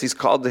Pharisees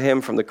called to him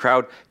from the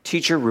crowd,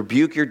 teacher,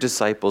 rebuke your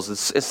disciples.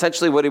 It's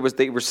essentially what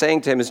they were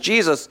saying to him is,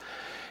 Jesus,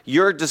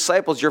 your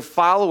disciples, your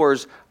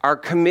followers are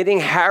committing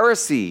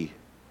heresy.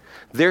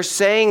 They're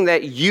saying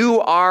that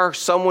you are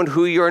someone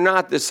who you're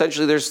not.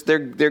 Essentially,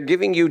 they're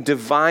giving you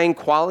divine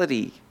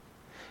quality.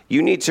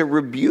 You need to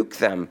rebuke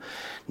them.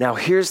 Now,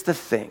 here's the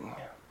thing.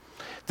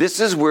 This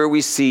is where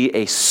we see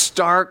a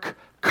stark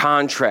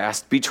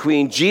contrast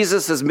between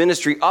Jesus'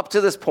 ministry up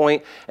to this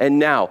point and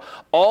now.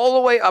 All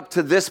the way up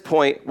to this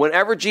point,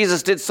 whenever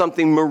Jesus did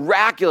something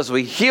miraculous,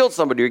 he healed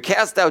somebody, or he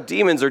cast out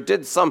demons, or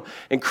did some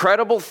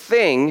incredible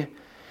thing,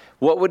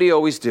 what would he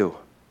always do?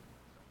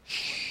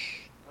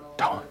 Shh,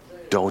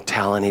 don't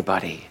tell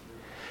anybody.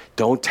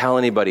 Don't tell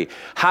anybody.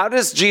 How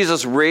does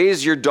Jesus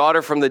raise your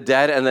daughter from the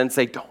dead and then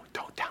say, don't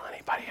tell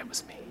anybody it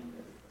was me?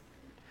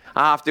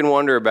 I often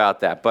wonder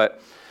about that.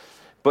 But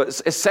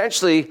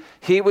essentially,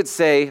 he would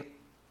say,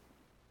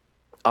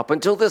 up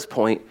until this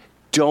point,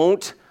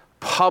 don't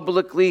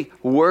publicly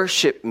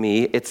worship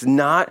me. It's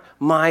not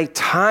my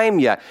time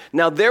yet.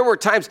 Now, there were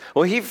times,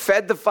 he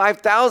fed the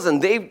 5,000.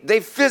 They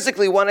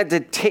physically wanted to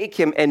take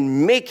him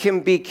and make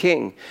him be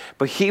king.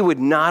 But he would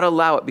not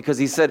allow it because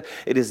he said,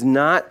 it is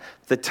not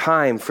the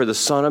time for the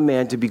Son of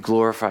Man to be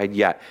glorified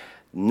yet.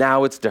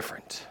 Now it's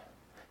different.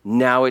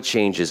 Now it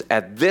changes.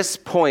 At this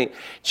point,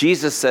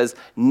 Jesus says,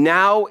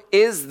 now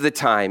is the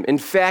time. In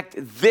fact,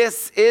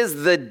 this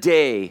is the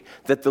day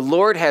that the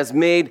Lord has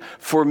made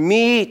for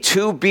me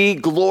to be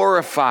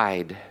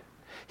glorified.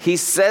 He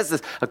says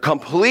this, a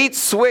complete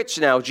switch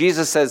now.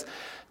 Jesus says,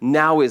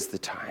 now is the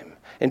time.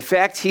 In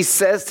fact, he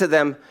says to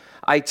them,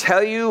 I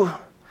tell you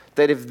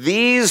that if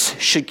these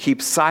should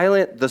keep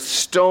silent, the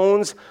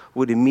stones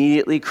would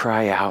immediately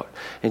cry out.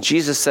 And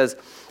Jesus says,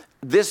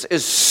 this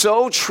is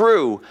so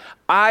true.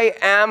 I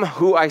am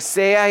who I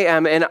say I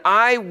am, and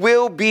I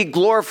will be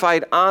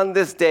glorified on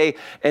this day.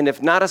 And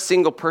if not a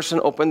single person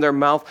opened their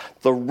mouth,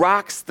 the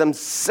rocks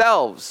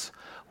themselves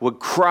would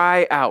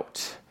cry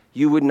out.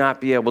 You would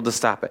not be able to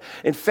stop it.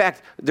 In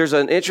fact, there's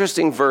an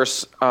interesting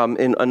verse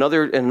in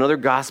another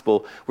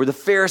gospel where the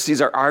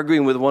Pharisees are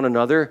arguing with one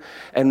another,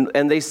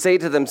 and they say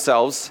to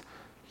themselves,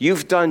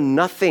 you've done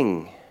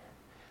nothing.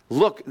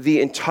 Look,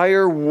 the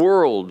entire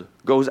world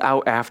goes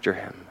out after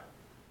him.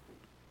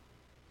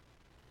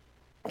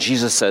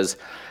 Jesus says,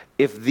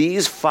 if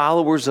these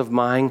followers of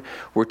mine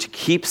were to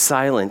keep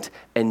silent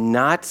and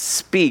not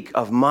speak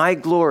of my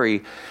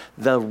glory,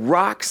 the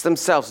rocks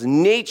themselves,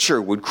 nature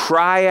would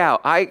cry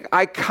out. I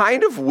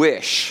kind of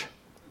wish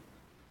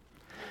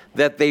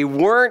that they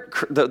weren't,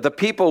 the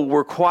people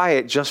were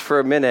quiet just for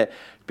a minute,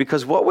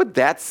 because what would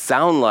that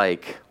sound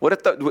like? What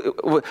if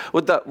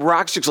the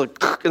rocks just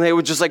and they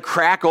would just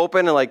crack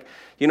open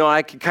and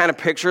I could kind of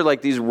picture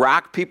these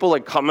rock people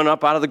coming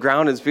up out of the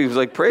ground and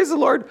people praise the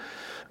Lord.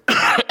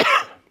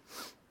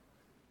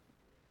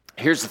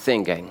 Here's the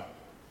thing, gang.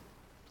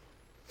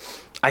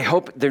 I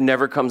hope there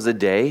never comes a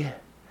day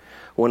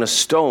when a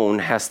stone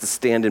has to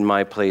stand in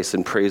my place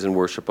in praise and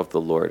worship of the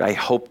Lord. I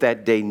hope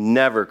that day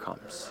never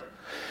comes.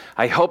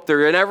 I hope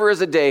there never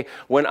is a day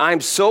when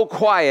I'm so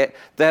quiet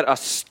that a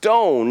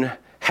stone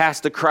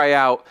has to cry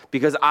out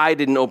because I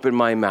didn't open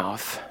my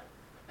mouth.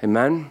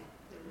 Amen?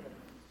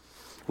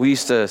 We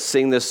used to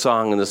sing this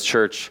song in this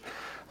church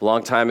a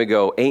long time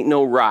ago. Ain't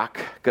no rock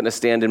gonna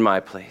stand in my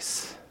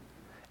place.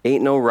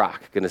 Ain't no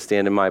rock gonna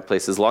stand in my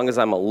place. As long as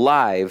I'm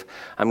alive,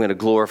 I'm gonna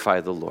glorify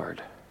the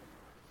Lord.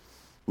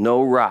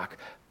 No rock.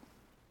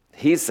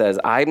 He says,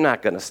 I'm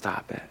not gonna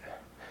stop it.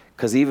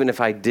 Because even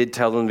if I did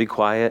tell them to be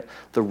quiet,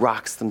 the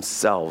rocks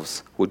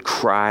themselves would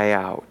cry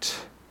out.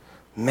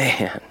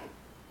 Man.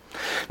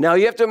 Now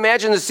you have to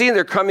imagine the scene.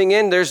 They're coming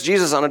in. There's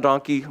Jesus on a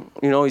donkey.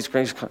 He's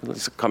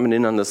coming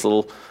in on this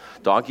little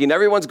donkey, and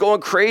everyone's going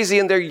crazy,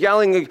 and they're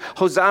yelling,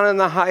 Hosanna in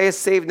the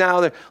highest, save now.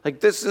 They're like,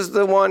 this is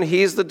the one,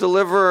 he's the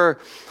deliverer.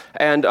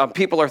 And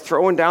people are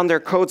throwing down their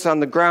coats on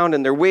the ground,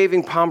 and they're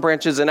waving palm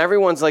branches, and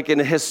everyone's in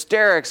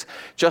hysterics,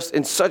 just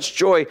in such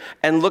joy.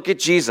 And look at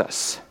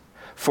Jesus.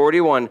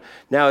 41,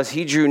 now as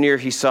he drew near,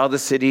 he saw the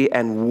city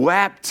and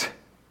wept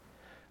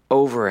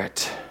over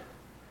it.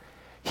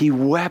 He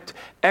wept.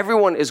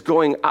 Everyone is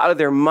going out of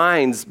their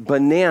minds,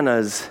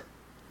 bananas.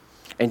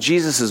 And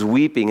Jesus is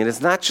weeping, and it's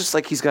not just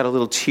he's got a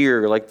little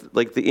tear,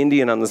 like the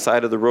Indian on the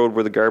side of the road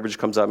where the garbage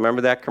comes out.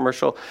 Remember that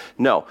commercial?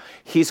 No,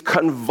 he's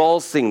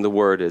convulsing, the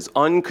word is,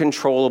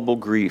 uncontrollable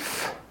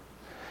grief.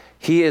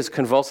 He is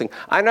convulsing.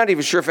 I'm not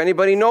even sure if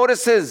anybody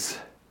notices.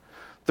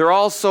 They're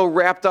all so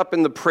wrapped up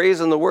in the praise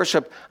and the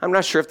worship, I'm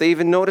not sure if they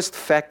even noticed the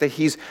fact that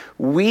he's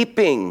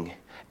weeping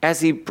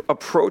as he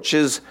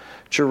approaches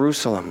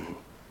Jerusalem.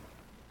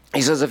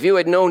 He says, if you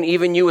had known,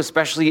 even you,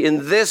 especially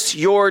in this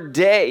your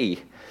day,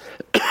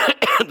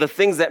 the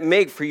things that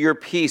make for your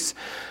peace,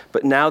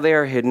 but now they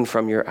are hidden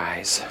from your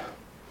eyes.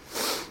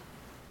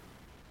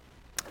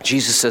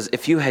 Jesus says,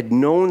 if you had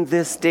known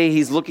this day,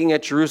 he's looking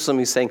at Jerusalem,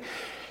 he's saying,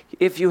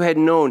 if you had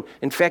known,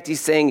 in fact,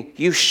 he's saying,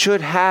 you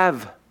should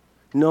have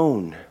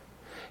known.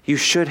 You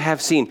should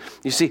have seen.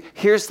 You see,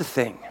 here's the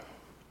thing.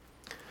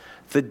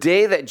 The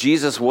day that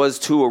Jesus was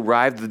to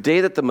arrive, the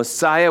day that the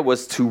Messiah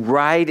was to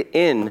ride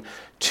in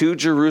to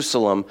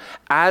Jerusalem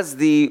as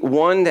the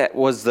one that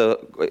was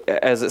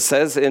as it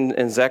says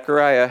in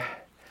Zechariah,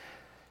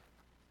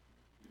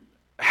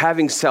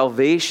 having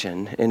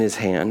salvation in his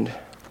hand,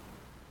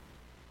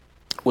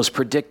 was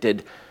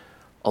predicted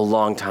a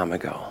long time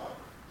ago.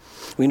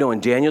 We know in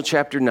Daniel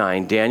chapter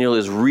 9, Daniel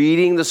is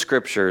reading the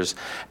scriptures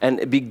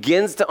and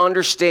begins to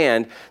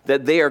understand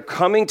that they are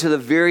coming to the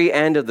very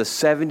end of the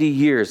 70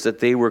 years that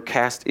they were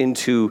cast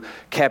into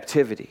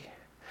captivity.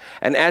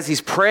 And as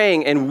he's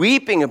praying and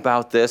weeping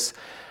about this,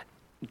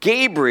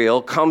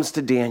 Gabriel comes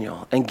to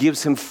Daniel and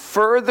gives him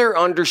further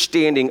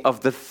understanding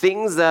of the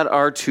things that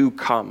are to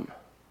come.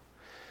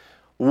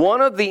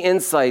 One of the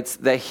insights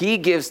that he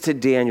gives to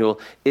Daniel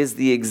is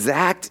the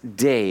exact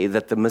day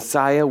that the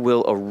Messiah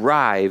will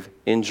arrive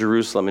in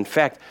Jerusalem. In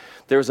fact,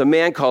 there was a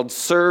man called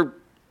Sir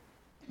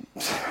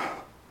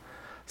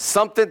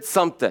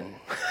something.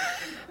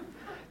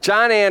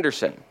 John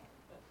Anderson.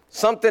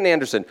 Something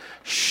Anderson.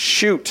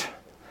 Shoot.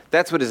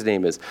 That's what his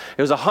name is.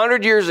 It was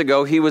 100 years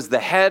ago. He was the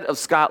head of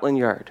Scotland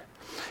Yard.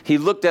 He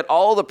looked at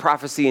all the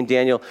prophecy in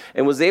Daniel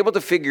and was able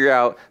to figure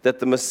out that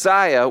the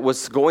Messiah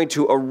was going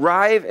to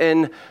arrive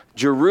in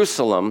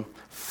Jerusalem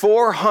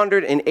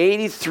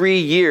 483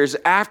 years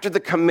after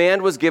the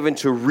command was given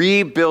to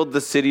rebuild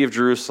the city of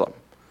Jerusalem.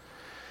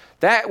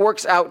 That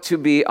works out to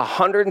be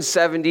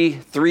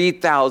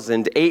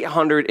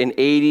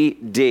 173,880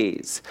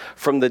 days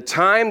from the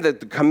time that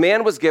the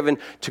command was given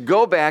to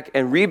go back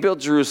and rebuild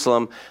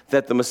Jerusalem,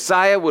 that the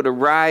Messiah would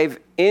arrive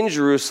in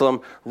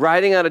Jerusalem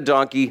riding on a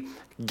donkey.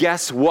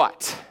 Guess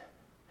what?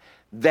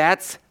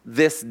 That's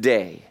this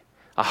day.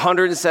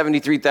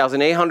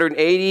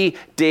 173,880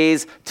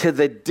 days to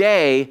the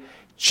day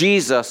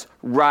Jesus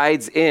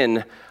rides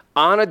in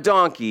on a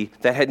donkey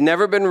that had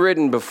never been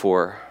ridden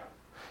before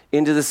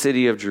into the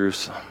city of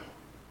Jerusalem.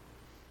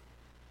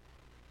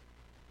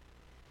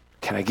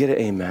 Can I get an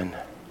amen?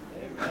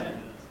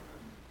 Amen.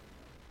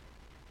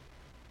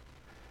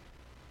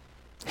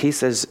 He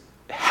says,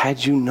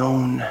 had you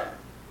known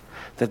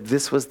that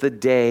this was the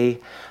day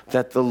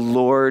that the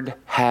Lord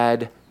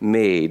had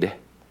made.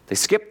 They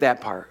skipped that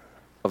part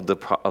of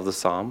the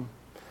psalm.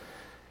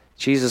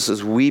 Jesus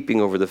is weeping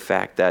over the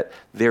fact that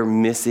they're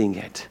missing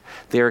it.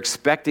 They're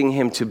expecting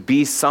him to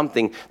be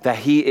something that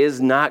he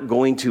is not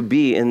going to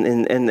be,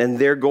 and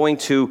they're going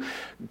to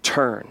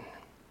turn.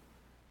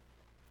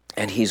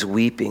 And he's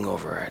weeping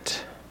over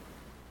it.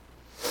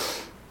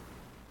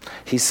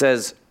 He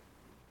says,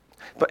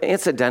 but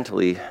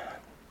incidentally,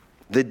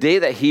 the day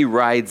that he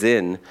rides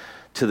in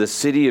to the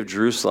city of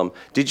Jerusalem,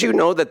 did you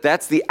know that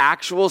that's the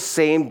actual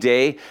same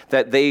day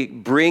that they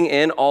bring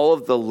in all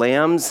of the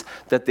lambs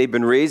that they've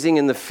been raising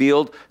in the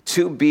field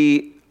to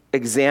be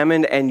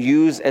examined and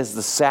used as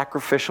the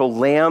sacrificial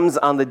lambs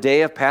on the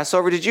day of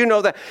Passover? Did you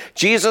know that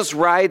Jesus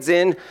rides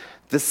in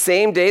the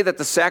same day that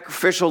the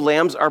sacrificial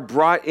lambs are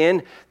brought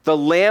in? The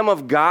Lamb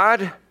of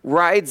God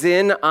rides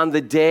in on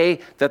the day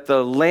that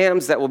the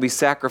lambs that will be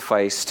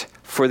sacrificed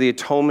for the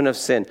atonement of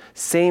sin.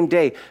 Same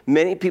day.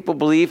 Many people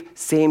believe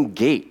same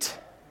gate,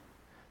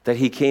 that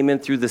he came in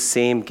through the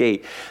same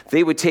gate.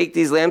 They would take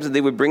these lambs and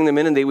they would bring them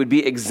in and they would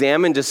be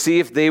examined to see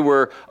if they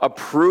were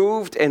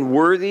approved and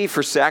worthy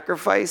for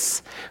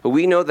sacrifice. But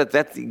we know that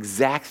that's the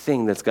exact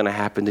thing that's going to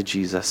happen to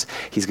Jesus.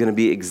 He's going to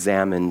be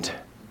examined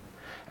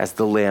as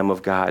the Lamb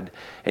of God,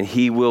 and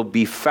he will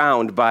be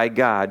found by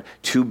God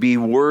to be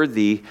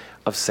worthy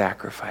of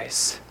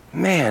sacrifice.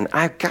 Man,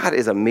 God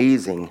is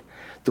amazing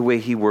the way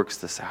he works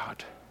this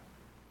out.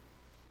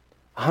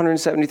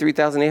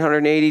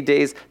 173,880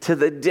 days to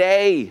the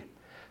day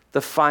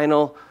the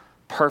final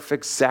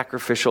perfect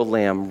sacrificial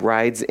lamb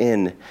rides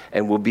in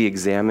and will be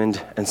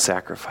examined and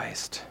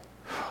sacrificed.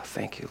 Oh,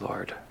 thank you,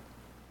 Lord.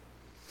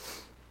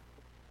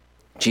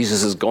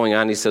 Jesus is going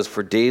on. He says,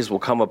 for days will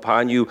come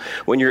upon you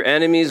when your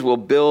enemies will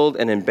build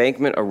an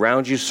embankment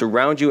around you,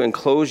 surround you, and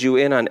close you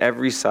in on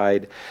every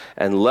side,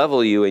 and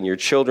level you and your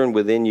children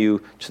within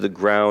you to the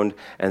ground,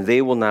 and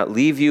they will not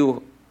leave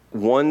you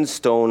one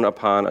stone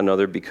upon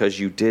another, because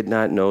you did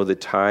not know the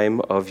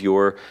time of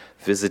your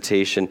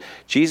visitation.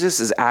 Jesus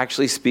is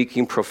actually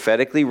speaking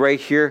prophetically right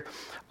here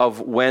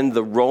of when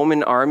the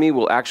Roman army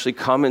will actually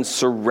come and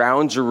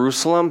surround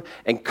Jerusalem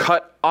and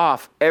cut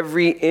off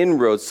every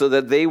inroad, so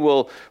that they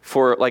will,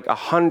 for like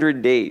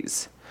 100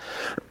 days,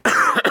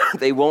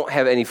 they won't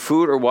have any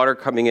food or water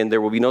coming in.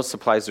 There will be no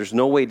supplies. There's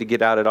no way to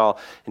get out at all.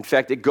 In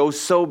fact, it goes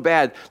so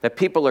bad that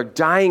people are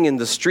dying in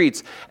the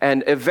streets,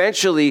 and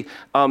eventually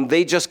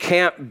they just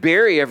can't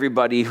bury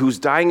everybody who's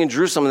dying in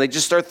Jerusalem, and they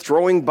just start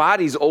throwing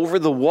bodies over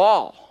the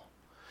wall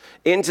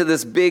into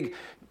this big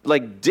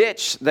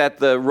ditch that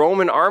the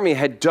Roman army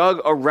had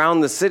dug around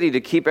the city to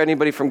keep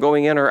anybody from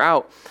going in or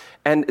out.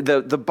 And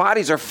the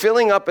bodies are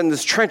filling up in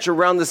this trench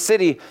around the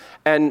city.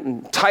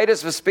 And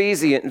Titus,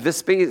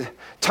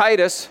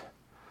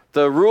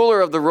 the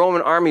ruler of the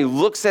Roman army,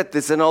 looks at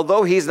this. And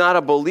although he's not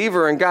a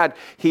believer in God,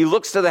 he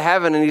looks to the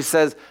heaven and he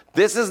says,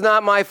 this is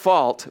not my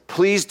fault.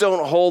 Please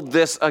don't hold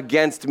this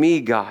against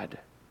me, God.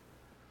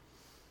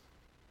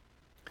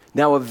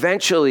 Now,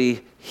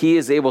 eventually, he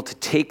is able to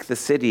take the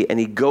city, and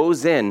he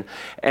goes in,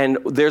 and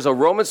there's a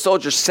Roman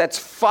soldier sets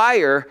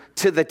fire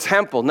to the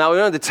temple.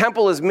 Now, the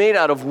temple is made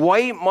out of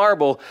white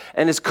marble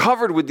and is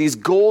covered with these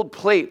gold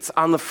plates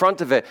on the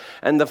front of it.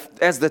 And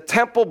as the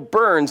temple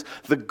burns,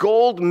 the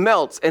gold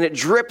melts and it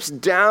drips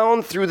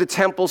down through the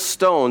temple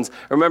stones.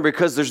 Remember,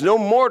 because there's no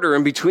mortar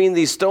in between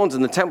these stones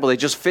in the temple, they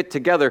just fit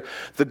together.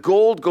 The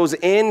gold goes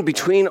in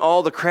between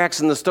all the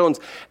cracks in the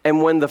stones.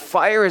 And when the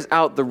fire is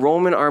out, the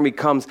Roman army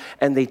comes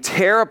and they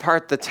tear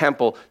apart the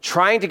temple,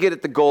 trying to get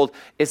at the gold.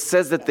 It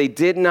says that they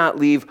did not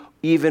leave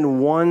even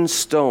one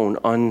stone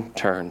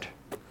unturned.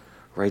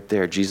 Right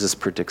there, Jesus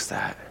predicts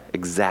that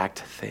exact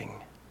thing.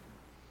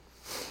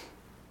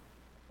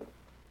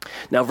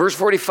 Now, verse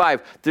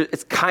 45,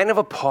 it's kind of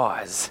a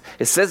pause.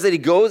 It says that he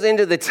goes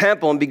into the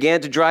temple and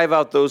began to drive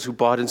out those who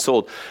bought and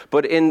sold.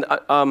 But in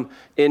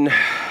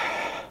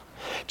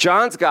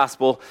John's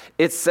gospel,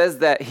 it says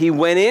that he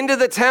went into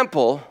the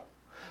temple,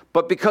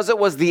 but because it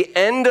was the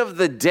end of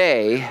the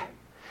day,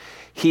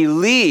 he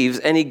leaves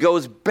and he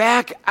goes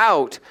back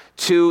out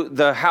to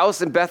the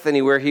house in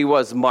Bethany where he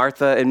was,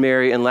 Martha and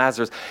Mary and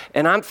Lazarus.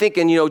 And I'm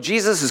thinking,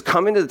 Jesus is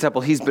coming to the temple.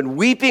 He's been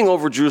weeping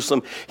over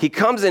Jerusalem. He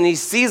comes in, he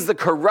sees the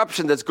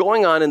corruption that's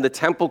going on in the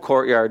temple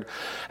courtyard.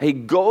 He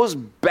goes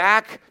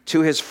back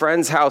to his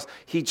friend's house.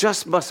 He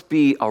just must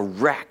be a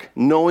wreck,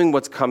 knowing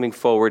what's coming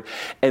forward.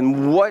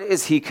 And what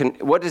does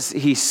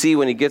he see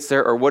when he gets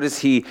there, or what does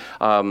he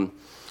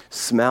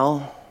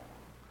smell?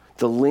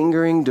 The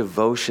lingering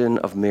devotion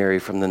of Mary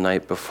from the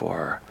night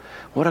before.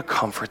 What a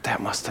comfort that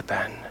must have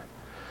been.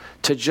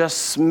 To just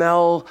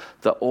smell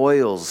the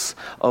oils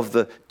of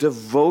the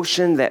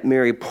devotion that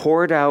Mary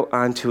poured out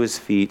onto his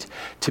feet,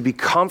 to be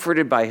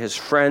comforted by his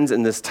friends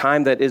in this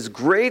time that is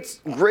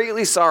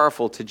greatly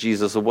sorrowful to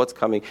Jesus of what's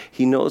coming.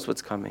 He knows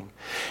what's coming.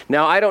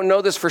 Now, I don't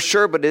know this for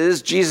sure, but it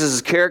is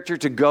Jesus' character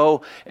to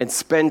go and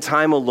spend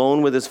time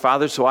alone with his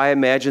Father. So I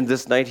imagine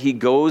this night he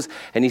goes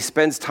and he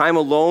spends time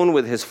alone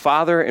with his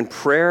Father in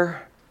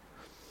prayer.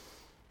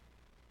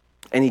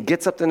 And he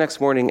gets up the next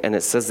morning, and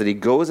it says that he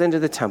goes into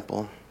the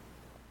temple.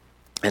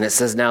 And it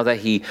says now that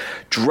he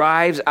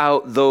drives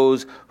out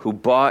those who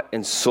bought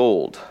and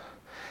sold,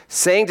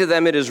 saying to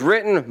them, "It is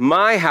written,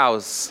 my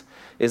house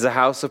is a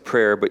house of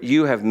prayer, but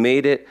you have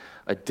made it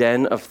a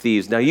den of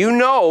thieves."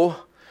 Now,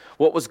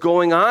 what was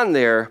going on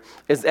there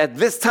is at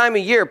this time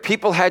of year,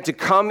 people had to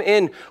come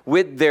in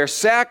with their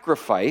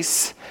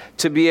sacrifice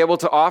to be able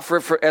to offer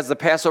it as the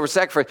Passover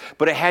sacrifice,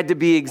 but it had to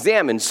be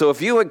examined. So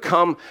if you had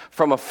come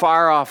from a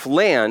far-off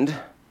land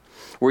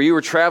where you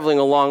were traveling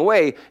a long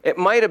way, it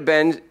might have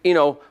been,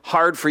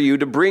 hard for you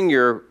to bring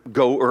your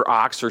goat or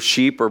ox or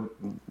sheep or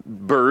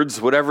birds,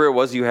 whatever it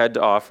was you had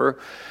to offer.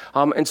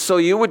 And so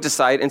you would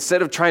decide,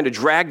 instead of trying to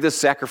drag this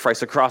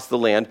sacrifice across the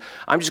land,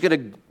 I'm just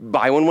going to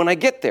buy one when I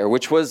get there,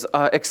 which was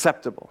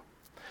acceptable.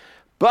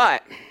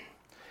 But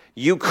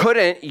you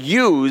couldn't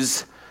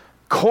use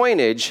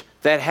coinage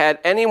that had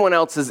anyone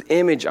else's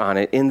image on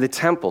it in the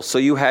temple. So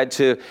you had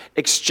to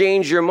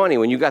exchange your money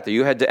when you got there.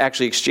 You had to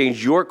actually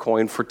exchange your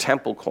coin for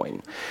temple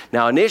coin.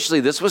 Now, initially,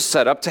 this was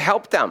set up to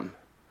help them.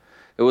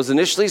 It was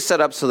initially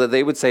set up so that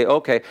they would say,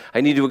 okay,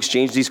 I need to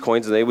exchange these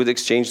coins, and they would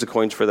exchange the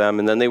coins for them,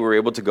 and then they were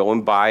able to go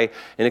and buy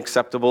an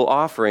acceptable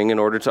offering in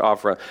order to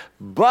offer.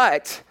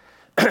 But,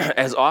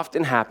 as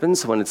often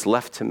happens when it's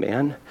left to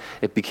man,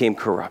 it became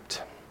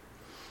corrupt.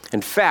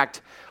 In fact,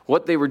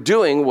 what they were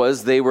doing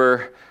was they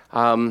were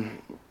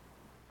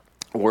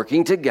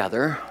working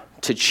together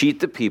to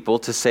cheat the people,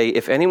 to say,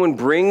 if anyone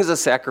brings a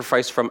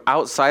sacrifice from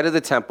outside of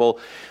the temple,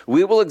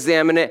 we will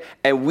examine it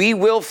and we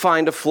will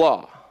find a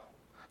flaw.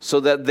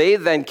 So that they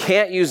then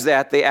can't use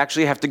that. They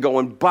actually have to go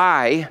and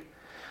buy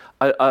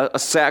a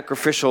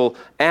sacrificial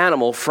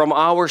animal from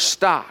our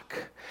stock.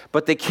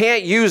 But they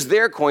can't use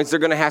their coins. They're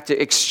going to have to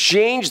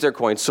exchange their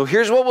coins. So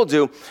here's what we'll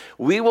do.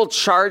 We will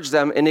charge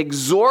them an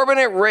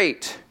exorbitant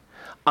rate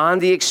on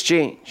the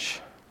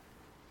exchange.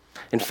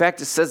 In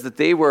fact, it says that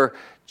they were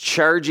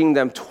charging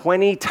them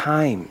 20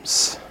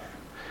 times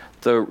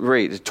the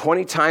rate,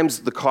 20 times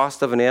the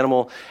cost of an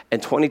animal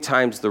and 20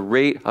 times the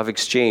rate of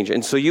exchange.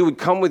 And so you would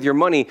come with your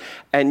money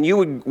and you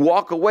would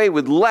walk away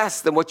with less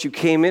than what you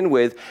came in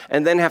with,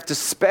 and then have to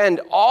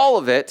spend all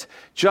of it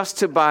just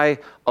to buy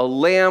a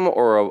lamb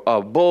or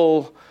a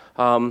bull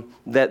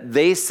that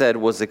they said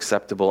was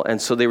acceptable.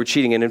 And so they were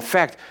cheating. And in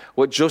fact,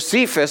 what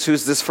Josephus,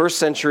 who's this first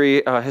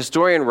century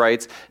historian,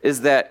 writes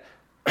is that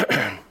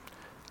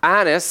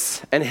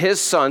Annas and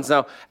his sons,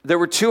 now there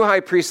were two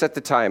high priests at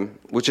the time,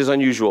 which is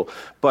unusual,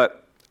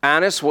 but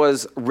Annas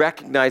was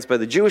recognized by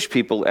the Jewish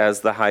people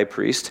as the high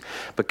priest,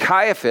 but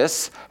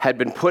Caiaphas had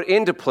been put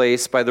into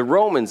place by the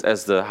Romans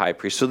as the high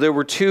priest. So there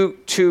were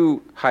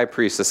two high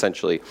priests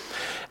essentially.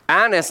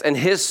 Annas and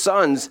his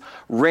sons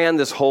ran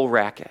this whole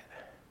racket.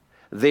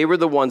 They were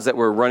the ones that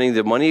were running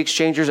the money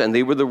exchangers, and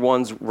they were the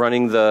ones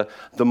running the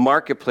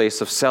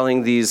marketplace of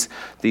selling these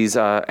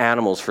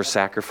animals for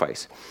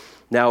sacrifice.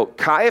 Now,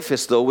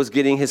 Caiaphas, though, was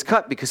getting his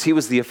cut because he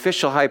was the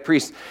official high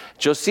priest.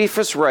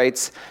 Josephus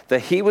writes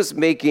that he was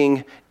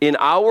making, in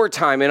our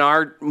time, in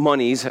our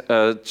monies,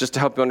 just to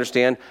help you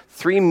understand,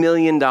 $3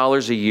 million a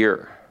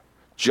year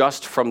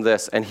just from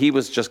this, and he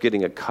was just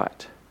getting a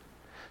cut.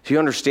 So you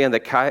understand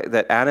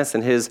that Annas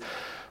and his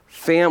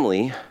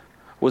family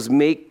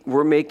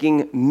were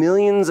making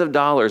millions of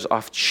dollars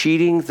off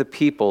cheating the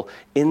people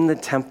in the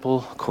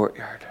temple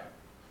courtyard.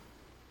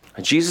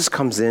 And Jesus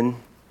comes in,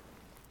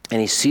 and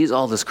he sees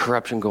all this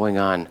corruption going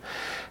on,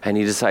 and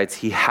he decides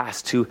he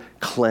has to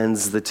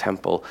cleanse the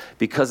temple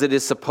because it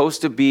is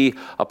supposed to be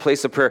a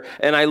place of prayer.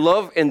 And I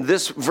love in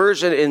this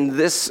version, in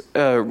this,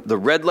 the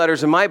red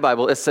letters in my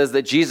Bible, it says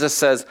that Jesus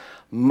says,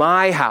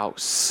 my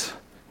house.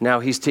 Now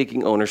he's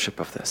taking ownership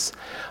of this.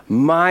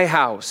 My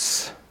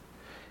house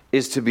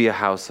is to be a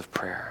house of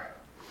prayer.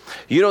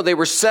 You know, they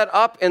were set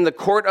up in the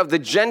court of the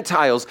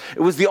Gentiles. It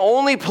was the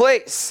only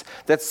place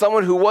that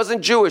someone who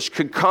wasn't Jewish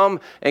could come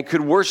and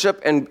could worship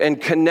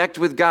and connect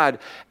with God.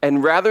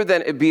 And rather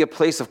than it be a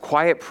place of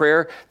quiet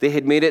prayer, they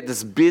had made it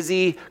this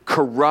busy,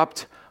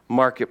 corrupt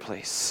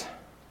marketplace.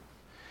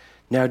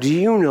 Now, do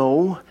you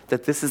know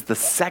that this is the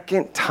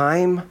second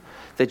time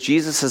that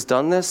Jesus has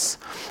done this?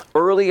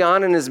 Early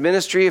on in his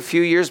ministry, a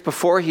few years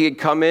before, he had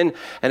come in,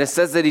 and it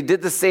says that he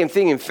did the same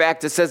thing. In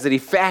fact, it says that he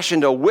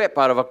fashioned a whip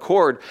out of a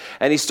cord,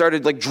 and he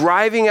started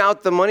driving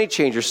out the money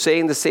changers,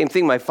 saying the same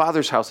thing. My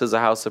Father's house is a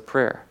house of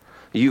prayer.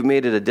 You've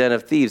made it a den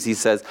of thieves, he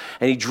says.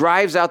 And he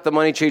drives out the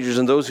money changers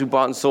and those who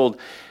bought and sold.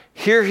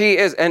 Here he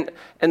is. And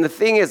the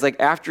thing is,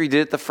 after he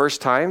did it the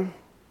first time,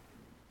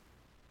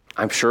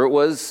 I'm sure it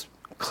was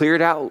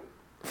cleared out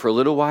for a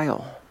little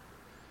while.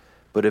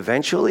 But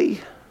eventually,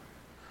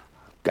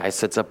 guy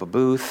sets up a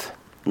booth.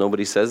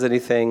 Nobody says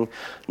anything.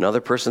 Another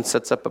person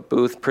sets up a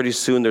booth. Pretty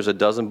soon there's a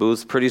dozen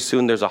booths. Pretty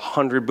soon there's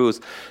 100 booths.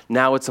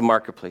 Now it's a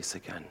marketplace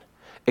again.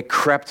 It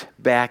crept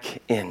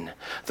back in.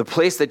 The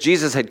place that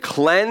Jesus had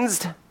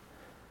cleansed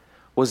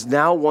was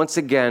now once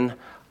again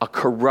a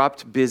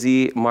corrupt,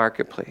 busy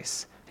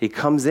marketplace. He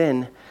comes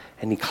in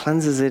and he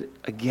cleanses it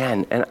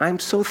again. And I'm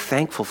so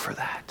thankful for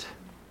that.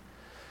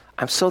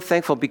 I'm so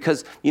thankful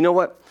because, you know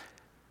what?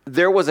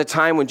 There was a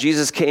time when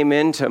Jesus came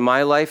into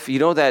my life. You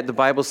know that the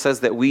Bible says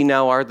that we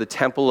now are the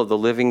temple of the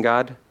living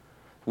God?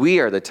 We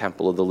are the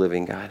temple of the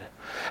living God.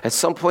 At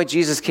some point,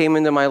 Jesus came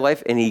into my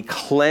life and he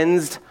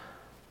cleansed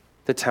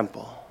the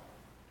temple.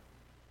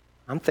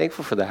 I'm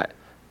thankful for that.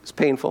 It's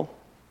painful,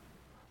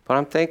 but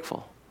I'm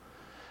thankful.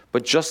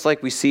 But just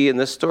like we see in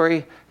this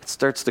story, it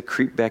starts to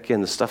creep back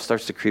in. The stuff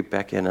starts to creep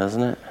back in,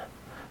 doesn't it?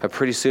 But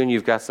pretty soon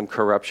you've got some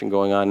corruption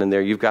going on in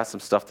there. You've got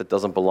some stuff that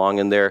doesn't belong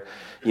in there.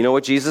 You know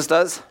what Jesus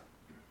does?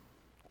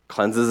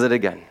 Cleanses it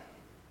again.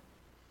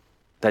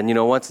 Then,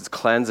 once it's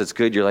cleansed, it's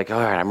good. You're like, all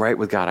right, I'm right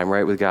with God. I'm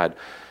right with God.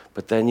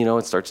 But then,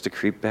 it starts to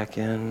creep back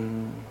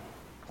in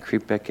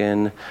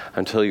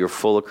until you're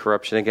full of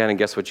corruption again. And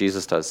guess what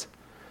Jesus does?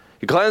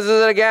 He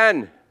cleanses it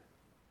again.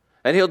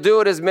 And he'll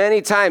do it as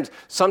many times.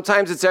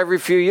 Sometimes it's every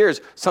few years.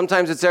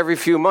 Sometimes it's every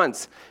few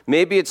months.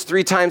 Maybe it's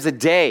 3 times a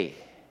day.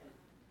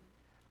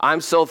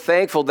 I'm so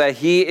thankful that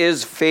he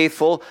is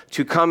faithful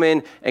to come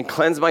in and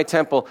cleanse my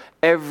temple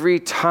every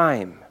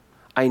time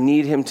I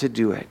need him to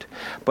do it.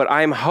 But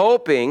I'm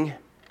hoping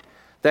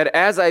that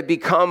as I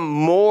become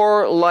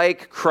more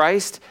like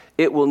Christ,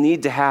 it will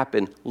need to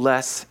happen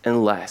less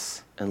and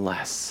less and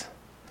less.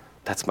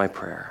 That's my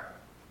prayer.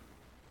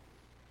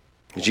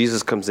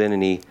 Jesus comes in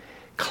and he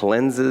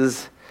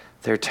cleanses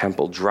their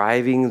temple,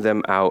 driving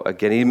them out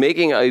again. He's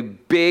making a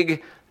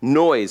big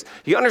noise.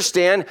 You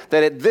understand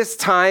that at this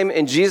time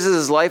in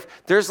Jesus' life,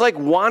 there's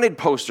wanted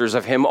posters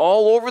of him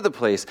all over the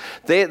place.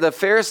 The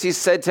Pharisees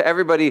said to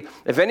everybody,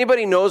 if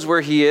anybody knows where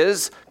he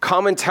is,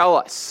 come and tell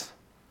us.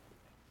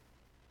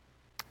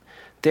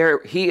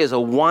 He is a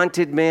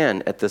wanted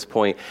man at this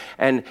point.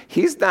 And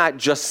he's not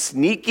just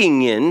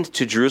sneaking in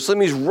to Jerusalem.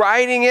 He's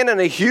riding in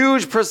a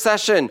huge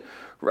procession,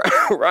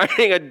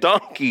 riding a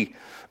donkey,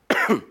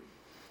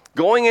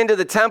 going into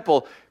the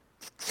temple,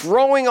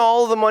 throwing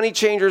all the money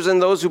changers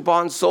and those who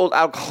bought and sold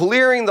out,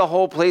 clearing the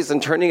whole place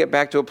and turning it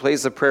back to a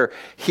place of prayer.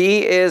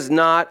 He is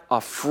not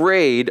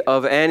afraid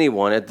of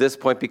anyone at this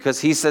point because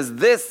he says,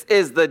 this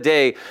is the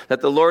day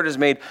that the Lord has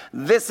made.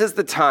 This is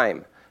the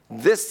time.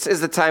 This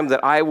is the time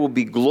that I will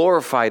be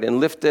glorified and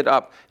lifted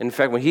up. In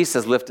fact, when he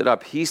says lifted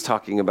up, he's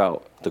talking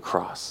about the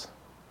cross.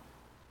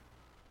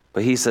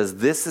 But he says,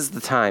 this is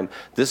the time.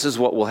 This is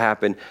what will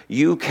happen.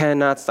 You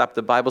cannot stop.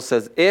 The Bible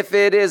says, if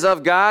it is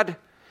of God,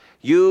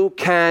 you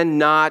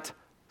cannot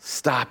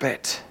stop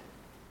it.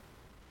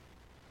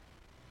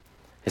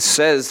 It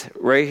says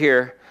right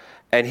here,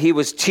 and he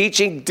was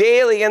teaching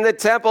daily in the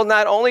temple.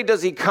 Not only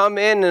does he come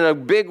in a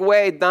big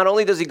way, not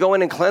only does he go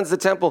in and cleanse the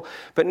temple,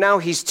 but now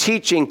he's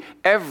teaching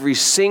every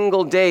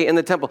single day in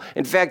the temple.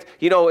 In fact,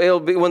 it'll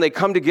be when they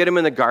come to get him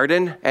in the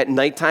garden at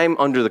nighttime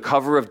under the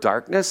cover of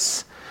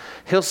darkness,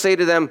 he'll say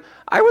to them,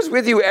 I was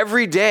with you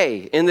every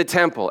day in the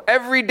temple,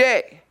 every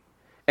day,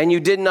 and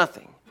you did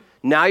nothing.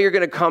 Now you're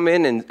going to come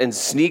in and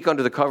sneak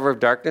under the cover of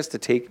darkness to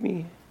take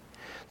me?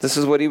 This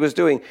is what he was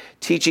doing,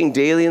 teaching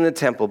daily in the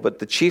temple. But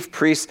the chief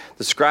priests,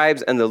 the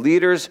scribes, and the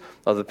leaders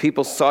of the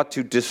people sought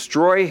to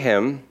destroy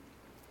him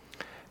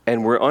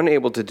and were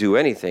unable to do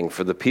anything,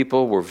 for the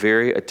people were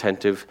very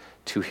attentive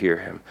to hear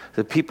him.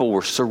 The people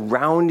were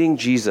surrounding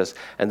Jesus,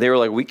 and they were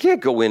like, we can't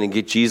go in and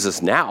get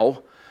Jesus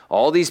now.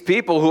 All these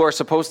people who are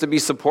supposed to be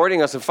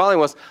supporting us and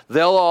following us,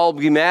 they'll all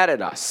be mad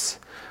at us.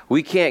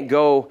 We can't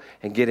go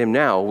and get him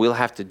now. We'll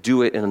have to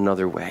do it in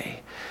another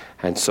way.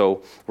 And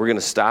so we're going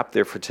to stop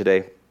there for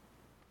today.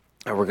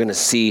 And we're going to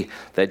see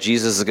that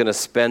Jesus is going to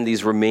spend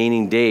these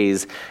remaining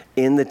days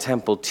in the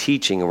temple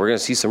teaching. And we're going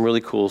to see some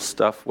really cool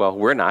stuff. Well,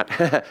 we're not,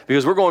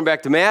 because we're going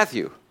back to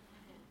Matthew.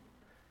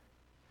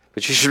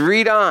 But you should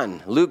read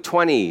on, Luke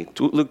 20,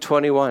 Luke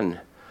 21,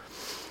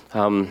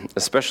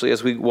 especially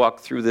as we walk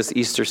through this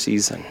Easter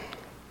season.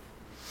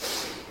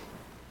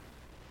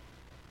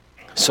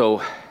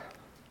 So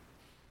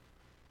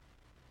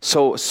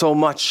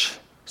much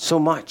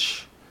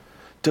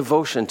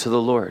devotion to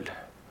the Lord.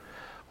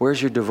 Where's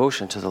your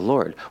devotion to the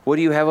Lord? What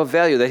do you have of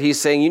value that he's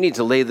saying you need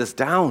to lay this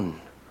down?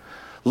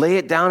 Lay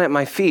it down at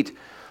my feet.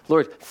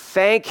 Lord,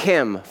 thank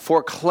him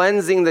for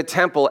cleansing the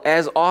temple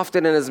as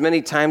often and as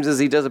many times as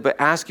he does it, but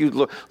ask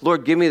you,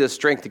 Lord, give me the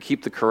strength to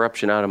keep the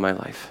corruption out of my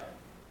life.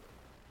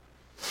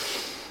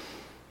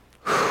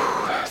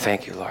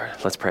 Thank you, Lord.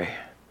 Let's pray.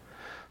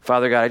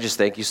 Father God, I just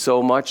thank you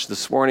so much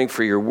this morning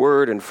for your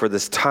word and for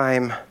this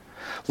time.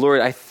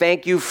 Lord, I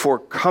thank you for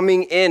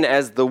coming in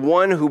as the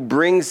one who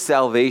brings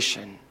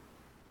salvation.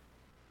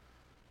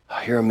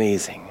 Oh, you're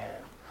amazing.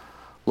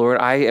 Lord,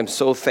 I am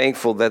so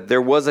thankful that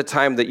there was a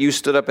time that you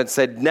stood up and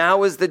said,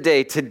 now is the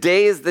day,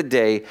 today is the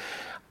day,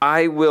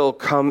 I will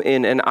come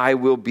in and I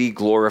will be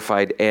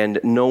glorified and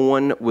no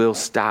one will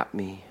stop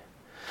me.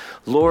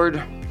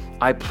 Lord,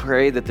 I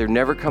pray that there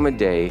never come a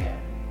day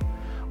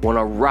when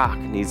a rock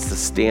needs to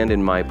stand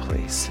in my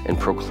place in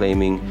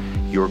proclaiming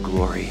your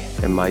glory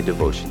and my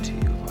devotion to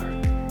you,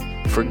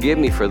 Lord. Forgive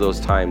me for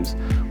those times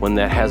when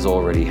that has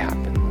already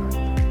happened,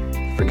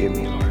 Lord. Forgive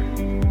me, Lord.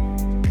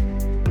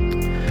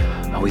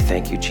 We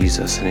thank you,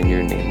 Jesus, and in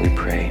your name we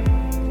pray.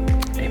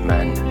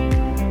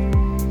 Amen.